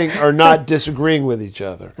what you're saying are not disagreeing with each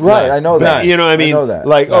other. Right, I know that. You know what I mean? I know that.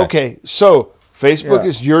 Like, Right. okay, so Facebook Yeah.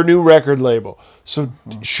 is your new record label. So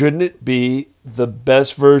shouldn't it be the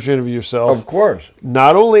best version of yourself? Of course.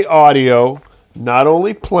 Not only audio, not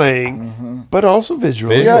only playing, but also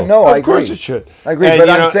visual. Visual. Yeah, no, of I course agree. it should. I agree, And, but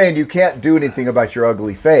you I'm know- saying you can't do anything about your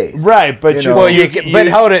ugly face. right, but You you, know. Well, you, but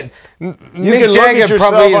hold it. you Mick can look Jagger at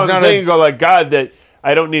yourself probably is on the not thing a. and go like, God, that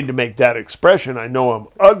I don't need to make that expression. I know I'm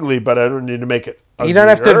ugly, but I don't need to make it. You don't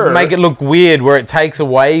have to uglier. make it look weird where it takes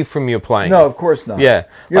away from your playing. No, of course not. Yeah.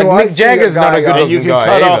 You Like know, I Mick see a Jagger's not a guy good on- looking You can guy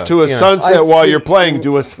cut either, off to a you know. sunset I while see- you're playing.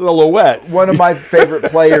 Do a silhouette. One of my favorite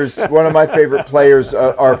players,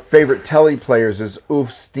 our favorite telly players is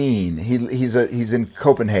Ulf Steen. He's in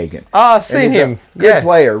Copenhagen. Oh, I've And seen he's a him. Good Yeah.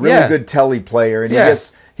 player, really Yeah. good telly player, and Yeah.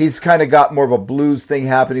 he's kind of got more of a blues thing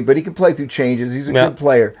happening, but he can play through changes. He's a Yeah. good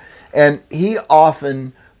player, and he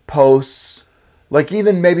often posts, like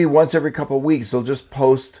even maybe once every couple of weeks, he'll just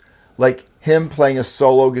post like him playing a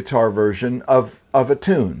solo guitar version of a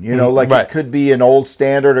tune. You know, like right. it could be an old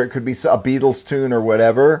standard or it could be a Beatles tune or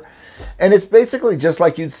whatever. And it's basically just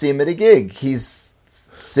like you'd see him at a gig. He's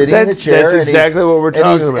sitting in the That's- chair. that's and he's- exactly what we're and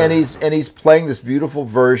talking he's, about. And he's playing this beautiful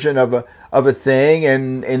version of a thing,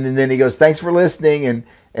 and then he goes, "Thanks for listening,"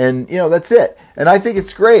 and you know that's it. And I think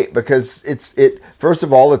it's great because it first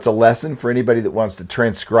of all, it's a lesson for anybody that wants to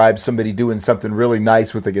transcribe somebody doing something really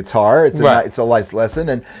nice with a guitar. It's Right. it's a nice lesson,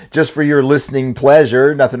 and just for your listening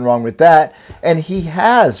pleasure, nothing wrong with that. And he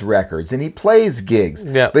has records and he plays gigs,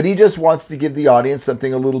 Yeah. but he just wants to give the audience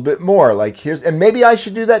something a little bit more. Like here's, and maybe I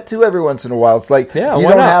should do that too every once in a while. It's like Yeah, you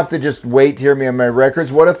why don't not? have to just wait to hear me on my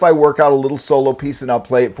records. What if I work out a little solo piece and I'll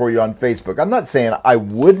play it for you on Facebook? I'm not saying I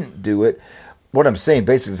wouldn't do it. What I'm saying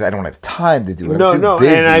basically is I don't have time to do it. I'm too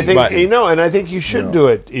busy. and I think Right. and I think you should do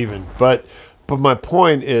it even. But my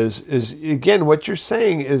point is again, what you're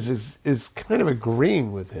saying is kind of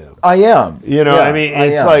agreeing with him. I am. You know, Yeah, I mean, I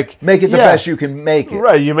it's am. like make it the yeah, best you can make it.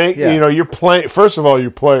 Right, you make Yeah. you know you're playing. First of all,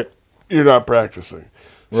 you're not practicing.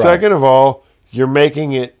 Right. Second of all, you're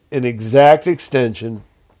making it an exact extension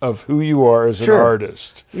of who you are as Sure. an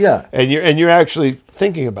artist. Yeah. and you're actually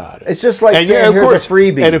thinking about it. It's just like and saying, of here's a course,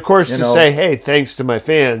 freebie, and of course you to know? say, hey, thanks to my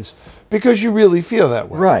fans, because you really feel that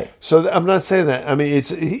way. Right. So I'm not saying that. I mean,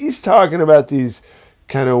 he's talking about these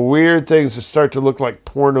kind of weird things that start to look like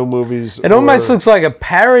porno movies. It almost looks like a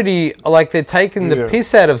parody, like they're taking the Yeah.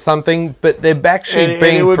 piss out of something, but they're actually and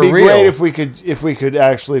being it would for be real. great if we could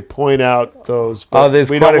actually point out those. But Oh, there's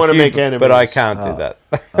we quite don't a want to few, make enemies, but I can't do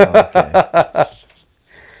that.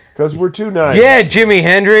 because we're too nice. Yeah, Jimi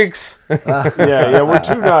Hendrix. yeah, we're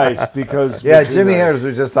too nice because Yeah, we're too Jimmy nice. Harris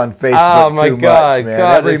was just on Facebook Oh, my too God, much, man.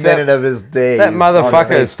 God, Every if that- minute of his day. That he's on motherfucker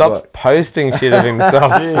Facebook. stopped posting shit of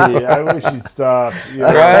himself, Gee, I wish he'd stop. You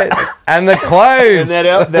know? right? And the clothes. And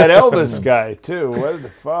that Elvis guy too. What the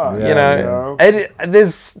fuck? Yeah, you know,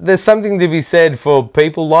 there's something to be said for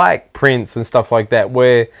people like Prince and stuff like that,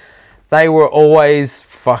 where they were always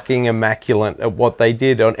fucking immaculate at what they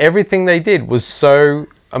did. On everything they did was so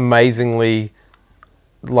amazingly,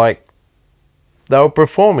 like, they were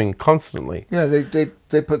performing constantly. Yeah,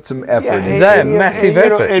 they put some effort Yeah, into That it. massive you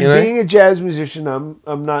know, effort, and you know? being a jazz musician,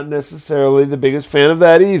 I'm not necessarily the biggest fan of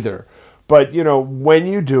that either. But you know, when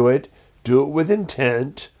you do it with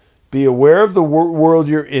intent. Be aware of the world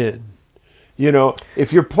you're in. You know,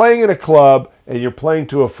 if you're playing in a club and you're playing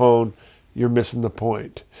to a phone, you're missing the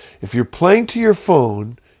point. If you're playing to your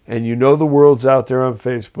phone and you know the world's out there on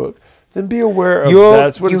Facebook, then be aware of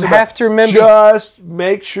that's what you it's have about. to remember. Just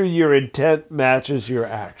make sure your intent matches your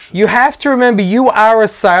action. You have to remember, you are a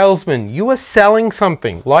salesman. You are selling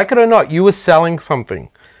something. Like it or not, you are selling something.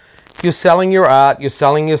 You're selling your art, you're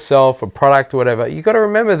selling yourself, a product or whatever. You got to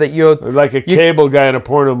remember that you're Like a cable guy in a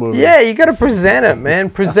porno movie. Yeah, you got to present it, man.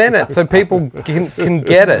 Present it so people can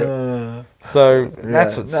get it. So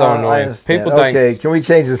that's what's so I annoying. understand. People don't. Okay, can we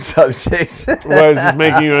change the subject? Why is this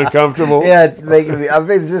making you uncomfortable? Yeah, it's making me. I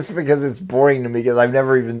mean, it's just because it's boring to me because I've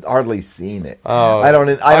never even hardly seen it. Oh. I don't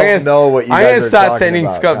know what you I'm guys gonna are start talking sending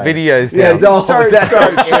about, Scott right? videos. Yeah, now. don't.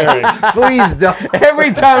 Start sharing. Please don't.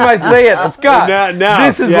 Every time I see it, Scott. Now,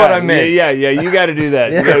 this is yeah, what I meant. Yeah, you got to do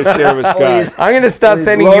that. You got to share with Scott. Please. I'm gonna start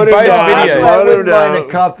sending you load it both down. videos. Actually, I Load wouldn't it mind down. a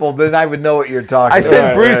couple, then I would know what you're talking I about. sent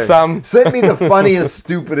Right, Bruce right. some. Send me the funniest,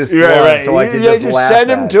 stupidest Right, one right. so I can Yeah, just laugh send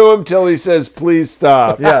him at to him till he says, "Please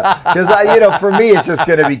stop." Yeah, because for me, it's just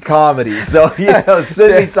going to be comedy. So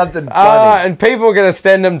send me something funny. And people are gonna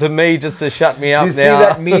send them to me just to shut me up You now. see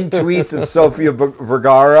that mean tweets of Sofia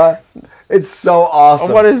Vergara? It's so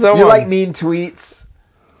awesome. What is that You one? like mean tweets?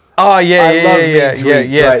 Oh yeah, I yeah, love yeah, mean yeah,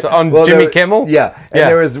 tweets, yeah. right? On Well, Jimmy there- Kimmel. Yeah, and Yeah.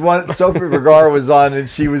 there was one. Sophie Vergara was on, and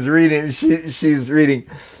she was reading. She's reading.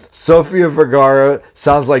 Sofia Vergara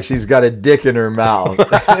sounds like she's got a dick in her mouth.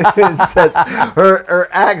 It says her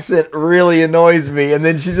accent really annoys me, and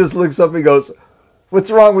then she just looks up and goes,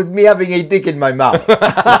 "What's wrong with me having a dick in my mouth?"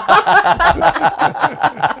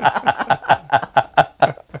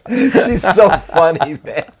 She's so funny,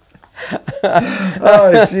 man.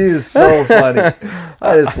 Oh, she is so funny.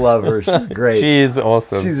 I just love her. She's great. She is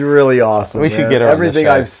awesome. She's really awesome. We should man. get her on the Everything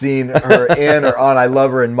show. I've seen her in or on, I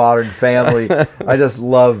love her in Modern Family. I just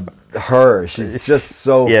love her. She's just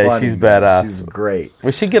so Yeah, funny. she's man. badass. She's great.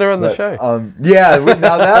 we should get her on the But, show. yeah,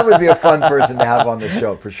 now that would be a fun person to have on the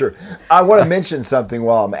show for sure. I want to mention something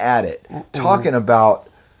while I'm at it. Talking about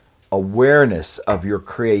awareness of your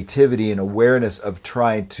creativity and awareness of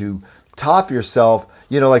trying to top yourself.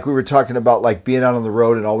 You know, like we were talking about, like being out on the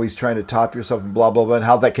road and always trying to top yourself and blah, blah, blah, and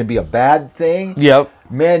how that can be a bad thing. Yep.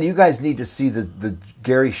 Man, you guys need to see the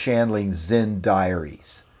Gary Shandling Zen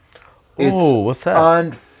Diaries. Oh, what's that?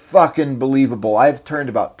 Unfucking believable. I've turned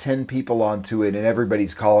about 10 people onto it, and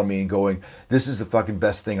everybody's calling me and going, "This is the fucking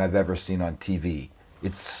best thing I've ever seen on TV."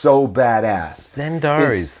 It's so badass. Zen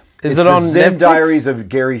Diaries. It's Is it the on Zen Netflix? Diaries of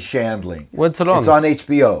Gary Shandling. What's it on? It's on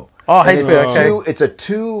HBO. Oh, And HBO, okay.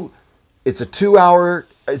 It's a 2-hour.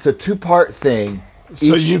 It's a 2-part thing.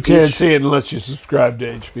 So you can't see it unless you subscribe to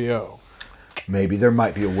HBO. Maybe there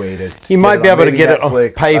might be a way to. You might be able to get it on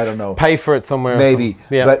Netflix, I don't know. pay for it somewhere. or Maybe,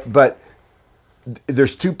 something. Yeah. but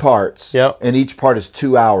there's 2 parts, Yep. and each part is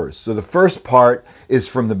 2 hours. So the first part is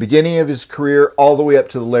from the beginning of his career all the way up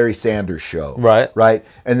to the Larry Sanders Show, Right. Right,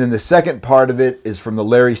 and then the second part of it is from the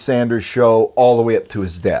Larry Sanders Show all the way up to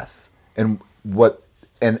his death, and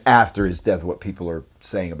after his death, what people are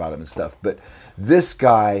saying about him and stuff. But this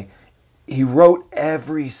guy, he wrote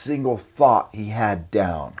every single thought he had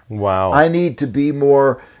down. Wow. I need to be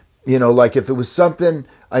more, like if it was something,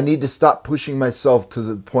 I need to stop pushing myself to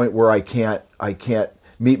the point where I can't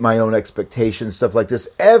meet my own expectations, stuff like this.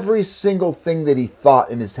 Every single thing that he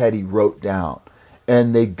thought in his head, he wrote down.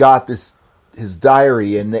 And they got his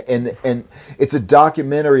diary, and it's a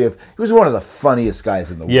documentary of, he was one of the funniest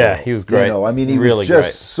guys in the world. Yeah, he was great. I mean, he Really was just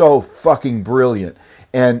great. so fucking brilliant.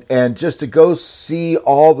 And just to go see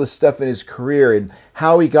all the stuff in his career and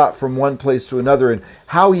how he got from one place to another and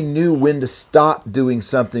how he knew when to stop doing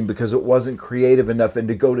something because it wasn't creative enough and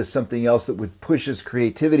to go to something else that would push his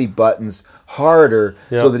creativity buttons harder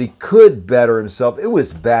so Yep. that he could better himself. It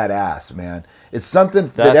was badass, man. It's something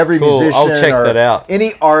that That's every cool. musician I'll check or that out.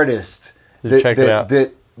 any artist Check it out.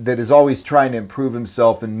 that is always trying to improve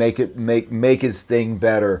himself and make his thing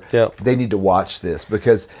better. Yep. They need to watch this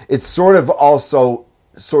because it's sort of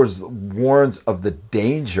warns of the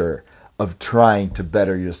danger of trying to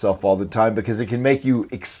better yourself all the time because it can make you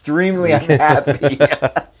extremely unhappy.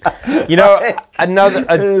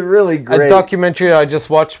 Another really great. a documentary I just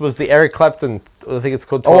watched was the Eric Clapton. I think it's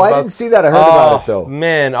called. 12 I didn't see that. I heard about it though.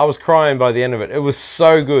 Man, I was crying by the end of it. It was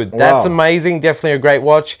so good. That's Wow. amazing. Definitely a great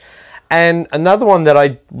watch. And another one that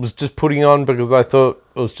I was just putting on because I thought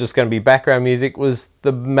it was just going to be background music was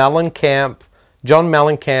the John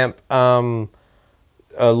Mellencamp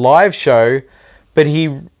a live show, but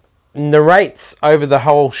he narrates over the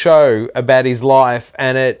whole show about his life,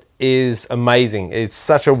 and it is amazing. It's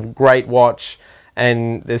such a great watch,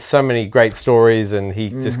 and there's so many great stories, and he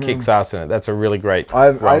just kicks ass in it. That's a really great. I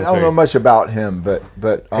run don't too. know much about him, but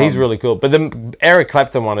He's really cool. But the Eric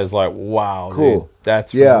Clapton one is like, wow, Cool. dude.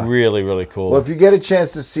 That's Yeah. really, really cool. Well, if you get a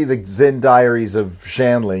chance to see the Zen Diaries of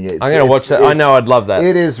Shandling, I'm gonna watch that. I know I'd love that.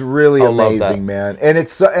 It is really I'll love that. amazing, man. And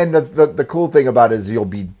the cool thing about it is you'll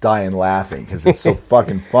be dying laughing because it's so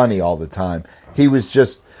fucking funny all the time. He was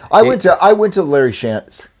just. I went to Larry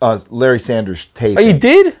Sanders tape. Oh, you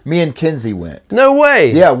did? Me and Kinsey went. No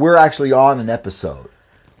way. Yeah, we're actually on an episode.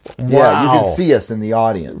 Yeah, you Wow. can see us in the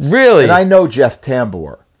audience. Really? And I know Jeff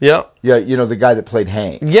Tambor. Yep. Yeah, the guy that played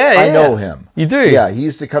Hank. Yeah, I yeah. know him. You do? Yeah, he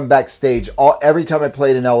used to come backstage. Every time I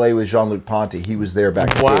played in L.A. with Jean-Luc Ponty, he was there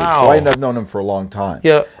backstage. Wow. So I've known him for a long time.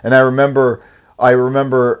 Yeah. And I remember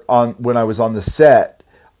when I was on the set,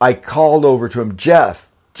 I called over to him, Jeff,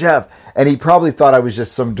 and he probably thought I was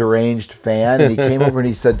just some deranged fan, and he came over and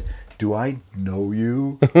he said, "Do I know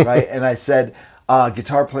you?" Right? And I said,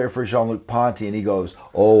 guitar player for Jean-Luc Ponty, and he goes,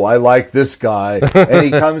 "Oh, I like this guy." And he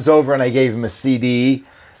comes over and I gave him a CD,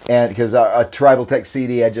 and because a Tribal Tech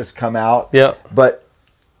CD had just come out. Yeah. But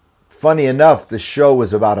funny enough, the show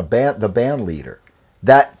was about the band leader.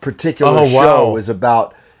 That particular show was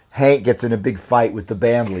about Hank gets in a big fight with the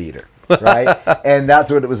band leader, right? And that's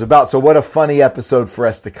what it was about. So what a funny episode for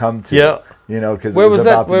us to come to. Yeah. Because Where it was was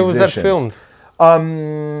about that? Where the was that musicians. filmed?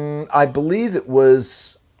 I believe it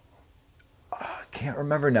was. I can't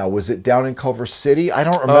remember now. Was it down in Culver City? I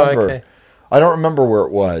don't remember. okay. I don't remember where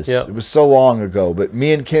it was. Yep. It was so long ago. But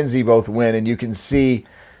me and Kinsey both went, and you can see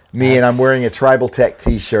me, and I'm wearing a Tribal Tech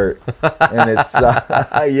T-shirt, and it's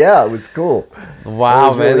yeah, it was cool. Wow,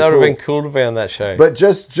 was man, really that would have cool. been cool to be on that show. But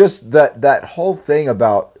just that whole thing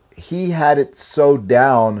about he had it so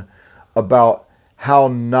down about how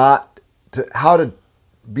to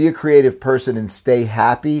be a creative person and stay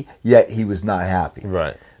happy, yet he was not happy.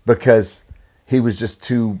 Right. Because he was just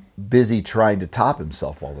too busy trying to top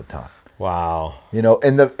himself all the time. Wow. You know,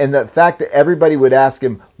 and the fact that everybody would ask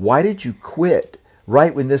him, "Why did you quit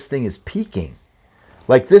right when this thing is peaking?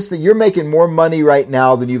 Like this, you're making more money right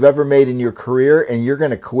now than you've ever made in your career, and you're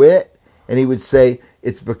going to quit?" And he would say,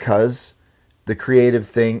 "It's because the creative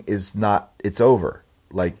thing is not. It's over.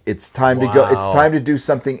 Like it's time to go. It's Wow. time to do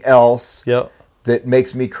something else Yep. that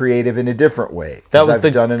makes me creative in a different way. That 'Cause was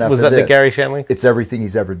I've done enough was of that the this." Gary Shandling? It's everything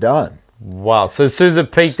he's ever done. Wow. So as soon as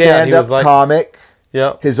it peaked out, he Stand-up was like, comic.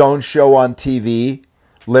 "Yep, His own show on TV,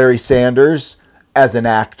 Larry Sanders as an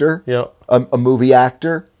actor, yep, a movie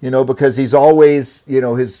actor, because he's always,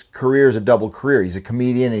 his career is a double career. He's a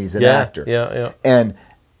comedian and he's an yeah, actor. yeah." And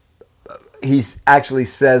he actually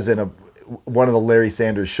says in one of the Larry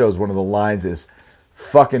Sanders shows, one of the lines is,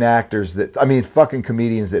 fucking fucking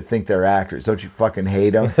comedians that think they're actors. Don't you fucking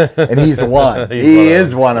hate them? And he's one. He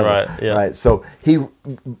is one of them. Right, yeah. Right. So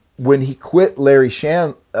when he quit Gary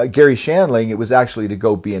Shandling, it was actually to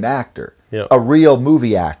go be an actor, Yep. a real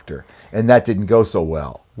movie actor, and that didn't go so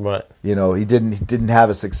well. Right. He didn't have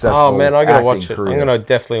a successful. Oh man, I gotta acting watch it. career. I'm gonna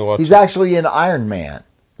definitely watch He's it. actually in Iron Man,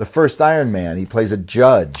 the first Iron Man. He plays a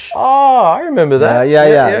judge. Oh, I remember that.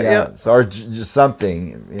 Yeah. So, or just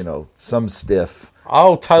something, some stiff.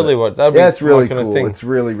 I'll totally watch. That'd Yeah, be it's really my kind of cool. thing. It's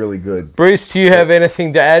really, really good. Bruce, do you have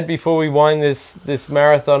anything to add before we wind this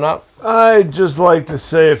marathon up? I'd just like to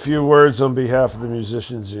say a few words on behalf of the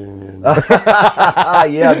Musicians Union.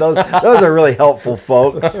 Yeah, those are really helpful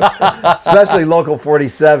folks, especially Local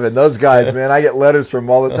 47. Those guys, man, I get letters from them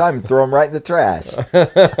all the time and throw them right in the trash.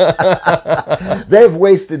 They've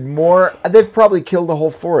wasted more. They've probably killed a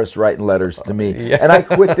whole forest writing letters to me. Yeah. And I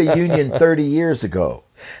quit the union 30 years ago,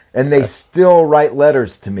 and they still write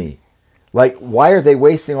letters to me. Like, why are they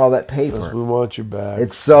wasting all that paper? We want you back.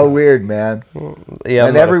 It's so weird, man. Yeah,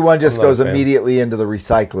 And everyone just I'm not a goes fan. immediately into the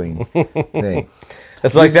recycling thing.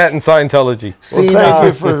 It's like that in Scientology. Well, Seen, thank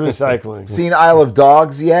you for recycling. seen Isle of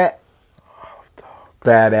Dogs yet?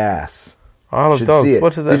 Badass. Isle of Should Dogs. see it.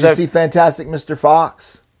 What is that? Did you see Fantastic Mr.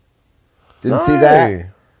 Fox? Didn't see that?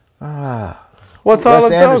 What's Isle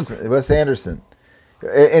of Dogs? Wes Anderson.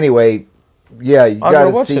 Anyway, yeah, you I got gotta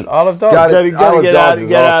to watch see. it. Isle of Dogs. Gotta- You Isle gotta of get Dogs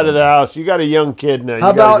is out awesome. of the house. You got a young kid now. You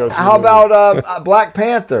How gotta go about see how the movie. about Black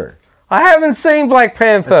Panther? I haven't seen Black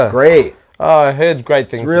Panther. That's great. Oh, I heard great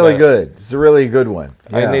things. It's really about it. good. It's a really good one.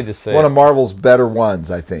 I Yeah. need to see one it. of Marvel's better ones,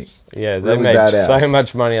 I think. Yeah, they Really made badass. so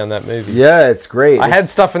much money on that movie. Yeah, it's great. I had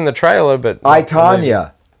stuff in the trailer, but I,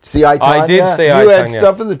 Tonya. See I, Tonya? I did see I, You had Tonya.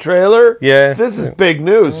 stuff in the trailer? Yeah. This is big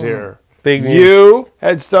news here. Big news. You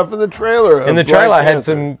had stuff in the trailer. In the of Black trailer, I had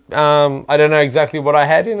Panther. some. I don't know exactly what I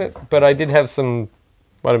had in it, but I did have some.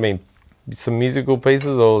 What I mean, some musical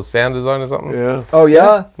pieces or sound design or something. Yeah. Oh,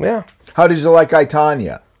 yeah? Yeah. How did you like I,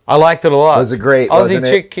 Tonya? I liked it a lot. Was it great, Aussie wasn't it?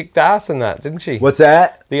 chick kicked ass in that, didn't she? What's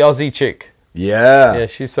that? The Aussie chick. Yeah. Yeah,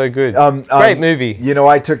 she's so good. Great movie.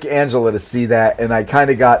 I took Angela to see that, and I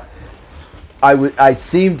kind of got. I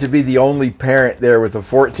seemed to be the only parent there with a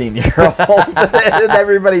 14-year-old, and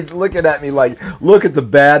everybody's looking at me like, "Look at the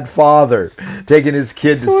bad father taking his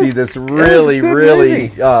kid to see this really, good really,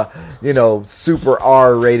 movie. super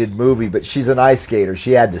R-rated movie." But she's an ice skater;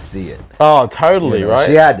 she had to see it. Oh, totally, You know, right?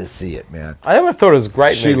 She had to see it, man. I never thought it was a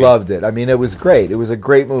great. She movie. loved it. I mean, it was great. It was a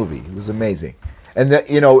great movie. It was amazing. And that,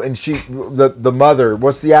 and she, the mother,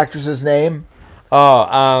 what's the actress's name? Oh,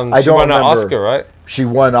 I she don't won an remember. Oscar, right? She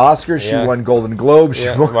won Oscars. She Yeah. won Golden Globes. She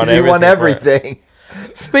Yeah, won, won she won everything for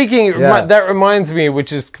everything. Speaking, Yeah. that reminds me,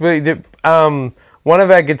 which is completely. One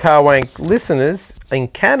of our Guitar Wank listeners in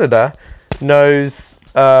Canada knows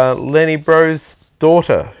Lenny Bro's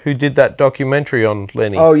daughter, who did that documentary on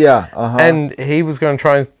Lenny. Oh yeah, uh-huh. And he was going to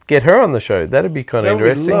try and get her on the show. That'd be kind of That would be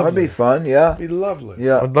interesting. lovely. That'd be fun. Yeah, Be lovely.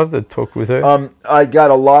 yeah. I'd love to talk with her. I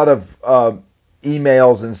got a lot of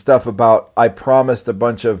emails and stuff about. I promised a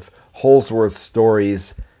bunch of Holsworth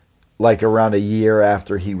stories, like around a year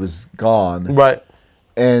after he was gone. Right.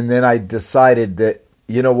 And then I decided that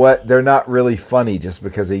you know what? They're not really funny just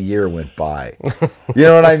because a year went by. You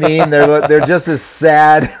know what I mean? They're just as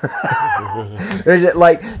sad. They're just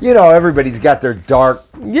like, everybody's got their dark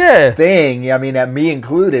thing. I mean, me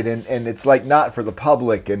included, and it's like not for the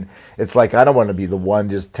public. And it's like I don't want to be the one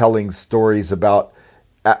just telling stories about,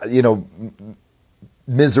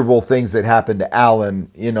 miserable things that happened to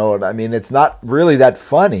Alan. I mean, it's not really that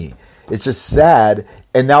funny. It's just sad.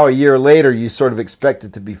 And now a year later, you sort of expect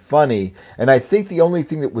it to be funny. And I think the only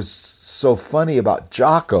thing that was so funny about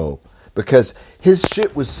Jocko, because his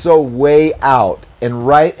shit was so way out and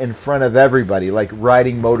right in front of everybody, like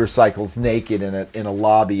riding motorcycles naked in a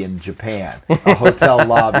lobby in Japan, a hotel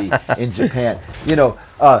lobby in Japan.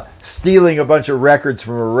 Stealing a bunch of records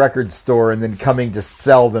from a record store and then coming to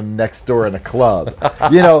sell them next door in a club.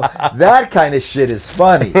 That kind of shit is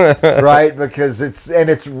funny, right? Because it's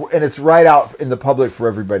right out in the public for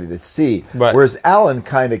everybody to see. Right. Whereas Alan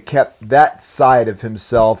kind of kept that side of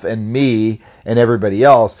himself and me and everybody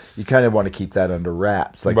else. You kind of want to keep that under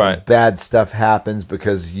wraps. Like when bad stuff happens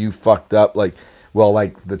because you fucked up, like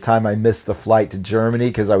the time I missed the flight to Germany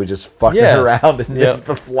because I was just fucking around and missed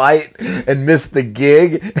the flight and missed the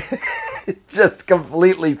gig. It just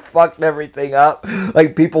completely fucked everything up.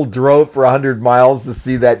 Like people drove for 100 miles to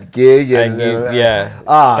see that gig. And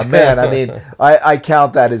man, I mean, I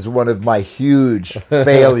count that as one of my huge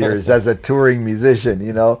failures as a touring musician,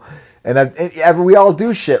 And we all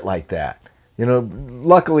do shit like that.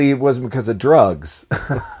 Luckily it wasn't because of drugs.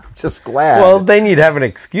 I'm just glad. Well, then you'd have an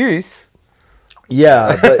excuse.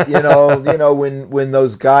 Yeah, but when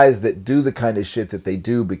those guys that do the kind of shit that they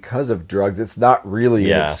do because of drugs, it's not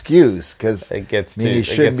really an excuse because you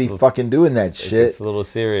shouldn't be fucking doing that shit. It's a little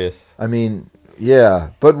serious. I mean,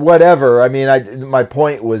 yeah, but whatever. I mean, my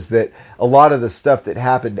point was that a lot of the stuff that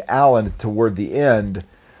happened to Alan toward the end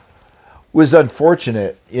was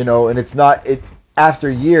unfortunate, and it's not it. After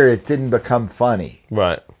a year, it didn't become funny.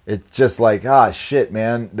 Right. It's just like, shit,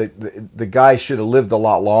 man. The guy should have lived a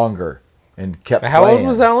lot longer. And kept How playing. old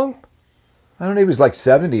was Alan? I don't know. He was like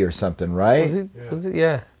 70 or something, right? Was it?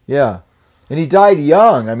 Yeah. Yeah. And he died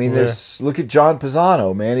young. I mean, look at John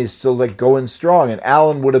Pisano, man. He's still like going strong. And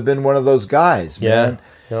Alan would have been one of those guys, man.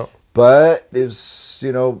 Yep. But it was,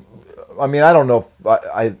 I mean, I don't know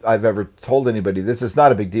if I've ever told anybody this. It's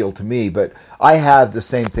not a big deal to me, but I have the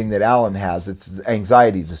same thing that Alan has. It's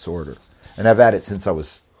anxiety disorder. And I've had it since I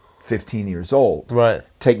was 15 years old. Right.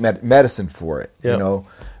 Take medicine for it,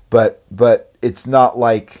 But it's not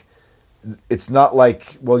like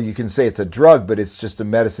well, you can say it's a drug, but it's just a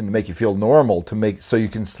medicine to make you feel normal, so you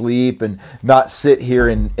can sleep and not sit here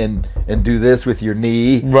and do this with your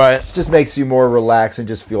knee. Right. It just makes you more relaxed and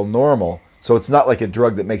just feel normal. So it's not like a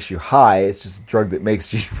drug that makes you high. It's just a drug that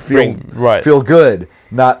makes you feel good.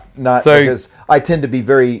 Not because I tend to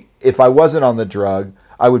be if I wasn't on the drug,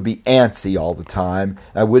 I would be antsy all the time.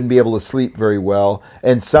 I wouldn't be able to sleep very well.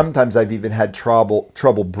 And sometimes I've even had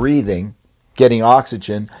trouble breathing, getting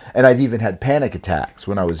oxygen. And I've even had panic attacks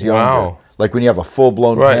when I was younger. Wow. Like when you have a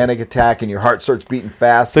full-blown panic attack and your heart starts beating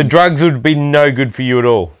fast. So drugs would be no good for you at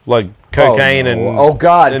all? Like cocaine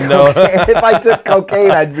God. If I took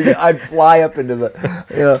cocaine, I'd fly up into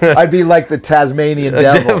the... I'd be like the Tasmanian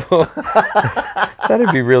devil.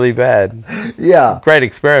 That'd be really bad. Yeah. Great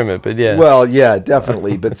experiment, but yeah. Well, yeah,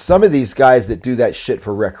 definitely. But some of these guys that do that shit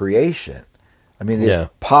for recreation, I mean, they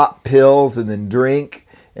just pop pills and then drink,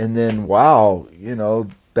 and then,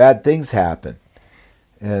 bad things happen.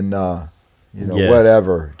 And,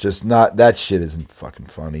 whatever. Just not... That shit isn't fucking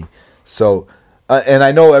funny. So... and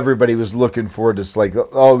I know everybody was looking forward to like,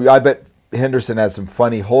 I bet Henderson has some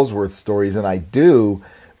funny Holsworth stories, and I do,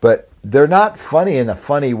 but they're not funny in a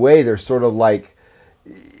funny way. They're sort of like,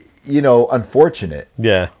 unfortunate.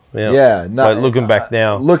 Yeah. Yeah. Not, like looking back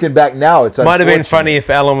now. Looking back now, it's might have been funny if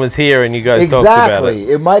Alan was here and you guys talked about it.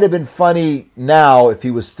 It might have been funny now if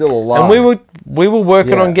he was still alive. And we were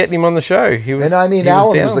working on getting him on the show.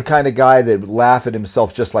 Alan was the kind of guy that would laugh at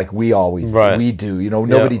himself just like we always do.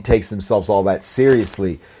 Nobody takes themselves all that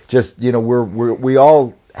seriously. Just we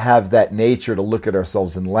all have that nature to look at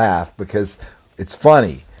ourselves and laugh because it's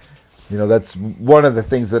funny. That's one of the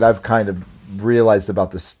things that I've kind of realized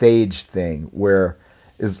about the stage thing, where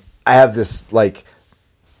is I have this like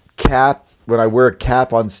cap. When I wear a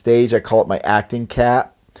cap on stage, I call it my acting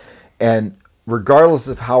cap. And regardless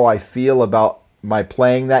of how I feel about my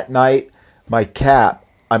playing that night, my cap,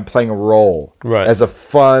 I'm playing a role as a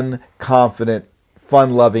fun, confident,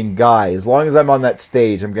 fun-loving guy. As long as I'm on that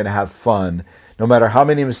stage, I'm going to have fun. No matter how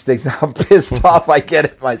many mistakes, how pissed off I get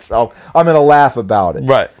at myself, I'm going to laugh about it.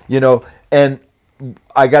 Right. And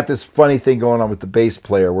I got this funny thing going on with the bass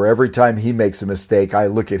player where every time he makes a mistake, I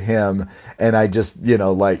look at him and I just,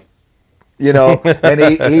 and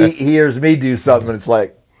he hears me do something and it's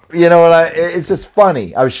like, it's just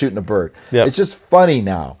funny. I was shooting a bird. Yep. It's just funny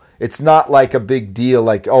now. It's not like a big deal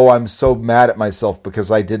like, oh, I'm so mad at myself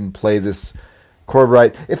because I didn't play this chord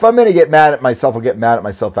right. If I'm going to get mad at myself, I'll get mad at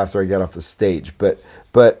myself after I get off the stage. But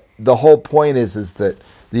the whole point is that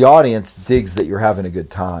the audience digs that you're having a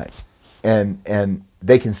good time. And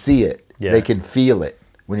they can see it. Yeah. They can feel it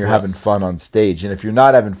when you're having fun on stage. And if you're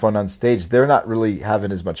not having fun on stage, they're not really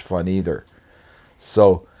having as much fun either.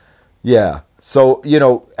 So, yeah. So,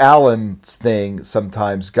 Alan's thing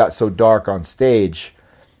sometimes got so dark on stage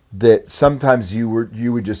that sometimes you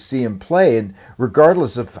would just see him play, and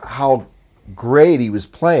regardless of how great he was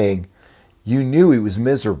playing, you knew he was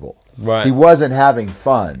miserable. Right. He wasn't having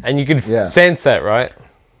fun. And you could sense that, right?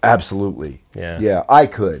 Absolutely. Yeah. Yeah, I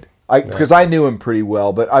could. Because I knew him pretty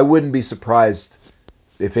well, but I wouldn't be surprised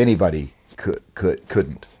if anybody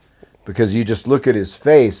couldn't. Because you just look at his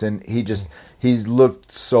face, and he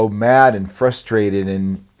looked so mad and frustrated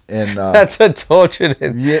and that's a tortured.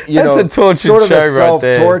 That's a tortured sort of show a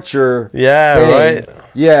self-torture. Right there. Yeah, thing. right.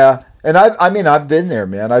 Yeah, and I've been there,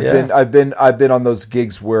 man. I've been on those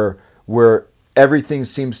gigs where everything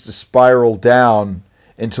seems to spiral down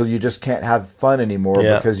until you just can't have fun anymore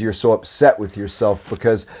because you're so upset with yourself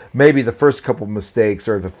because maybe the first couple mistakes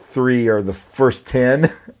or the 3 or the first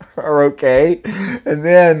 10 are okay. And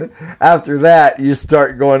then after that you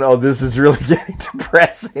start going, oh, this is really getting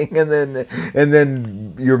depressing, and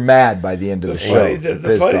then you're mad by the end of the show.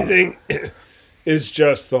 The funny thing is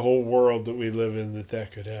just the whole world that we live in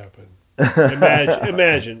that could happen.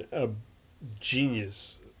 Imagine a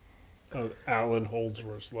genius of Alan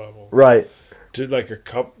Holdsworth's level. Right. To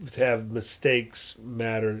have mistakes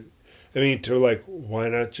matter. I mean, why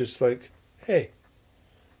not just hey,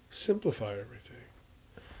 simplify everything.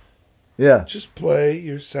 Yeah. Just play.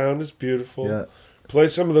 Your sound is beautiful. Yeah. Play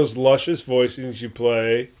some of those luscious voicings you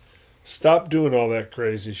play. Stop doing all that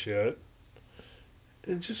crazy shit.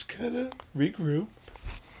 And just kind of regroup.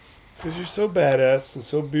 Because you're so badass and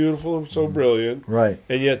so beautiful and so brilliant. Right.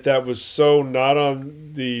 And yet that was so not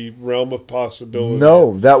on the realm of possibility.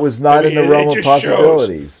 No, that was not in the realm of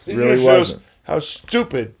possibilities. It really wasn't. How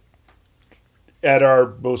stupid at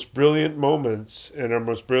our most brilliant moments and our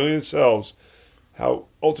most brilliant selves, how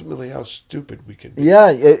stupid we can be.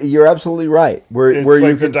 Yeah, you're absolutely right. It's where like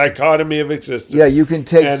you the can dichotomy of existence. Yeah, you can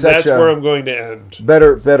take and such that's where I'm going to end.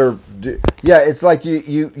 Better. Yeah, it's like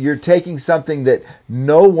you're taking something that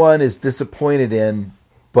no one is disappointed in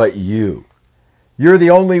but you. You're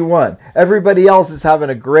the only one. Everybody else is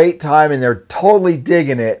having a great time and they're totally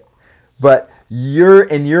digging it, but you're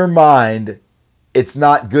in your mind, it's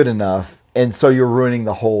not good enough, and so you're ruining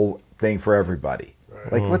the whole thing for everybody.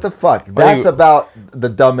 Like, what the fuck? That's about the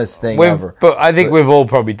dumbest thing ever. But I think we've all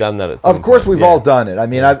probably done that at some Of course, point. we've all done it. I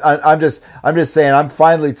mean, I'm just saying. I'm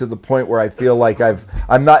finally to the point where I feel like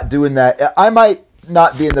I'm not doing that. I might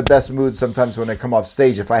not be in the best mood sometimes when I come off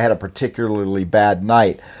stage if I had a particularly bad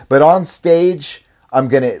night. But on stage, I'm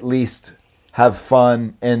gonna at least have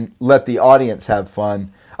fun and let the audience have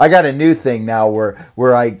fun. I got a new thing now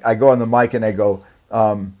where I go on the mic and I go.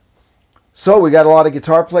 So we got a lot of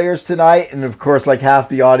guitar players tonight, and of course, like half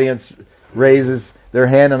the audience raises their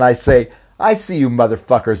hand, and I say, I see you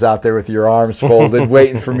motherfuckers out there with your arms folded,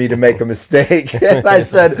 waiting for me to make a mistake. And I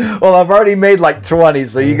said, well, I've already made like 20,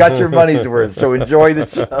 so you got your money's worth, so enjoy the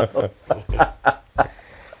show.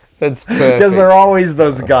 That's perfect. Because they're always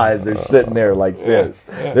those guys. They're sitting there like this.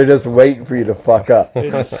 They're just waiting for you to fuck up.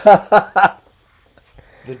 It's the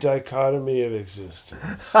dichotomy of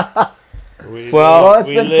existence. Well, it's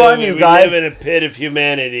been fun, you guys. We live in a pit of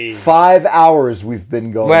humanity. 5 hours we've been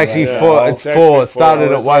going. Well, actually, right four. now. It's 4. It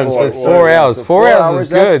started at 1, so it's 4 hours. So 4 hours is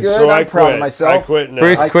that's good. So I'm proud of myself. I quit now.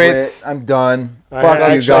 Bruce I quits. quit. I'm done. Fuck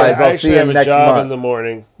you guys. I I'll see you have next a job month. in the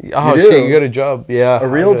morning. Oh, You do? shit, you got a job. Yeah. A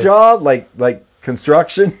real job? Like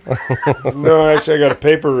construction? No, actually, I got a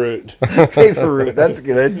paper route. Paper route. That's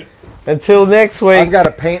good. Until next week. I've got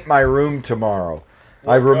to paint my room tomorrow.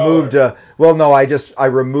 I removed I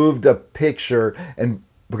removed a picture and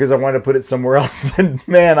because I wanted to put it somewhere else. And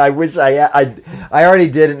man, I wish I already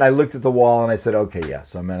did it. And I looked at the wall and I said, okay, yeah,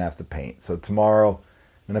 so I'm gonna have to paint. So tomorrow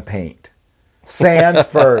I'm gonna paint. Sand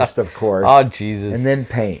first, of course. Oh, Jesus. And then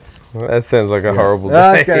paint. That sounds like a horrible day.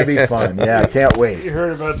 That's gonna be fun. Yeah, I can't wait. You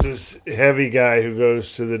heard about this heavy guy who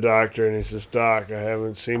goes to the doctor and he says, Doc, I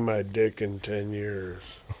haven't seen my dick in 10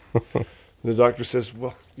 years. The doctor says,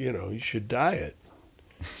 well, you should diet.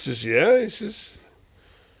 He says, yeah. He says,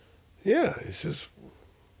 yeah. He says,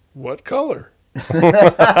 what color?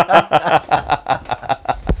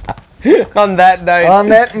 On that note. On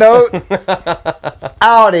that note,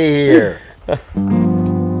 out of here.